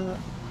hanging up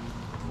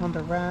on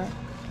the rack.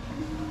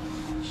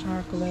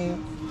 Chocolate,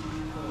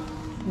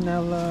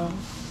 vanilla,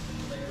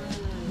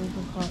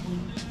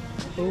 cotton.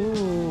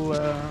 Ooh,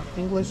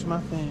 English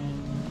muffin.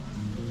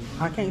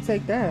 I can't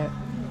take that.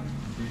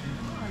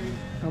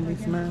 I'll be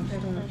smashed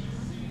up.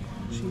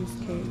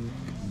 Cheesecake.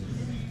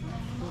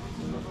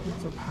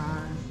 It's a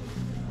pie.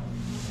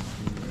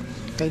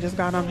 They just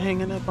got them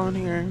hanging up on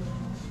here.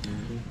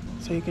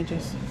 So you can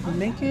just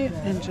make it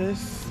and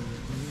just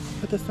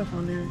put the stuff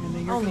on there and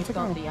then you're Only good to go.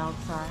 on the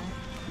outside.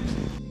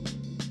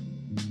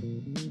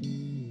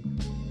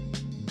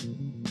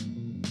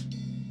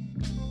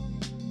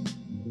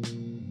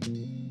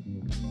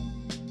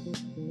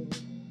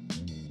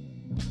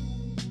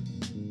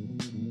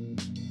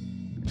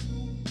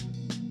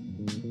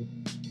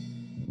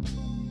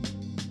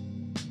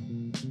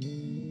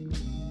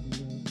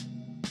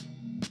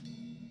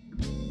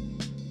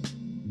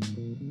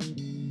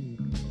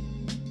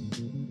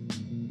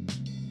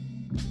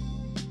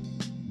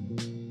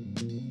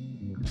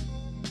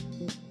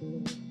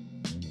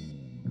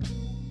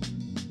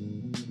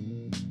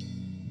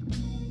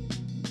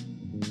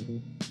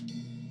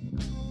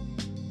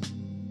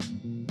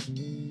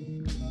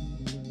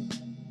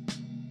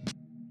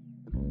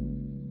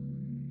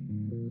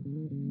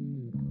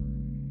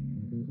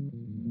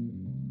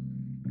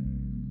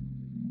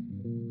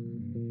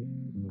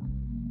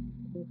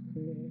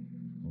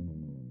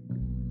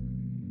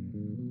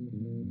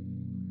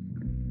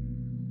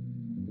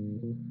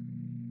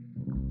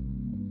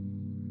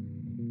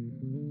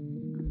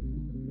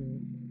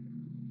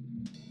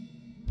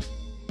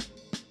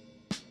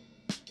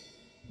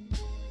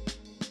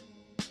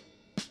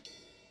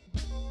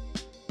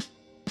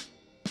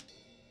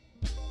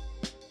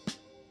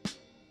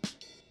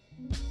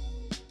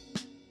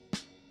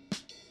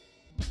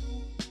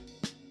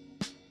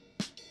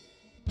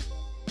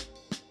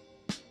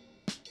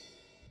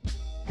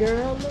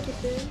 Girl, look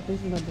at this.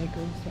 This is the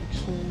bakery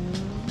section.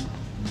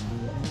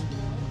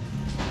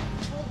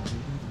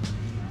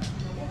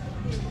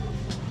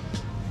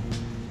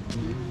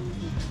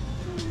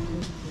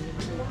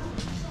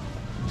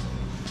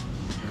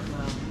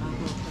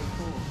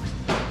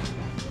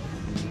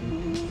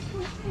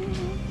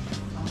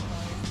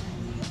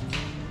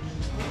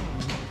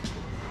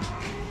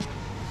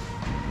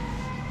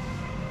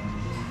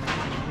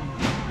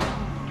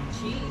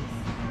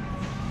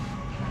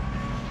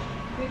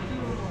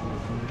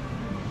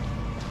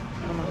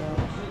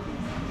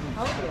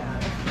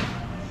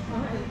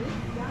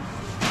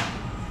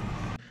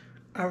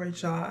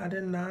 Alright y'all, I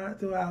did not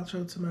do an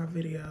outro to my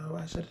video.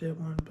 I should have did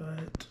one,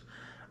 but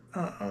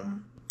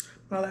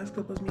my last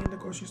clip was me in the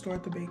grocery store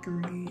at the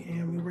bakery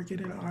and we were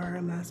getting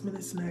our last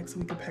minute snacks so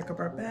we could pack up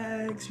our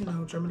bags. You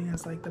know, Germany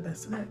has like the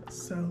best snacks.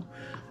 So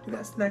we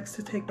got snacks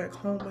to take back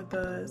home with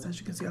us. As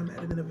you can see, I'm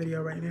editing a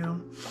video right now.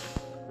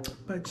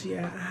 But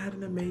yeah, I had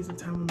an amazing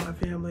time with my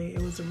family.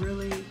 It was a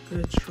really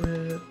good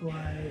trip,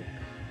 like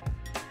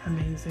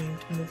amazing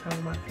spending time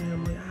with my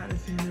family. I hadn't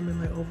seen them in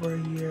like over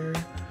a year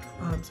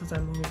since I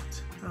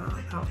moved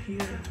out here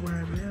to where I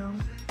am now.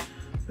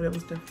 But it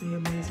was definitely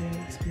an amazing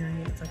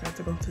experience. I got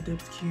to go to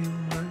Dips Q,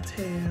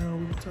 Montel,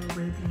 we went to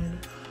Arabian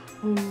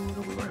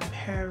food, we were in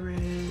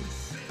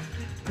Paris.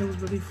 It was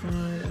really fun,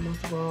 and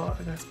most of all,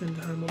 I got to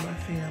spend time with my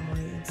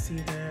family and see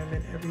them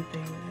and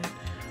everything. And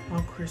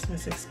on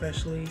Christmas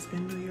especially,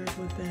 spend New Year's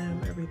with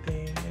them,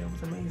 everything. And it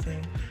was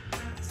amazing.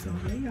 So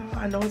yeah, y'all,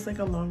 I know it's like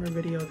a longer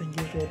video than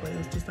usual, but it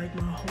was just like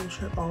my whole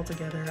trip all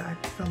together. I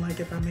felt like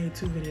if I made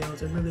 2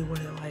 videos, it really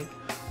wouldn't like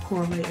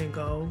correlate and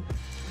go.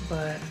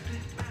 But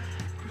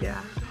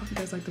yeah, hope you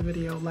guys liked the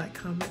video. Like,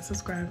 comment,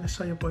 subscribe, and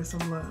show your boy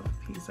some love.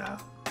 Peace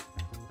out.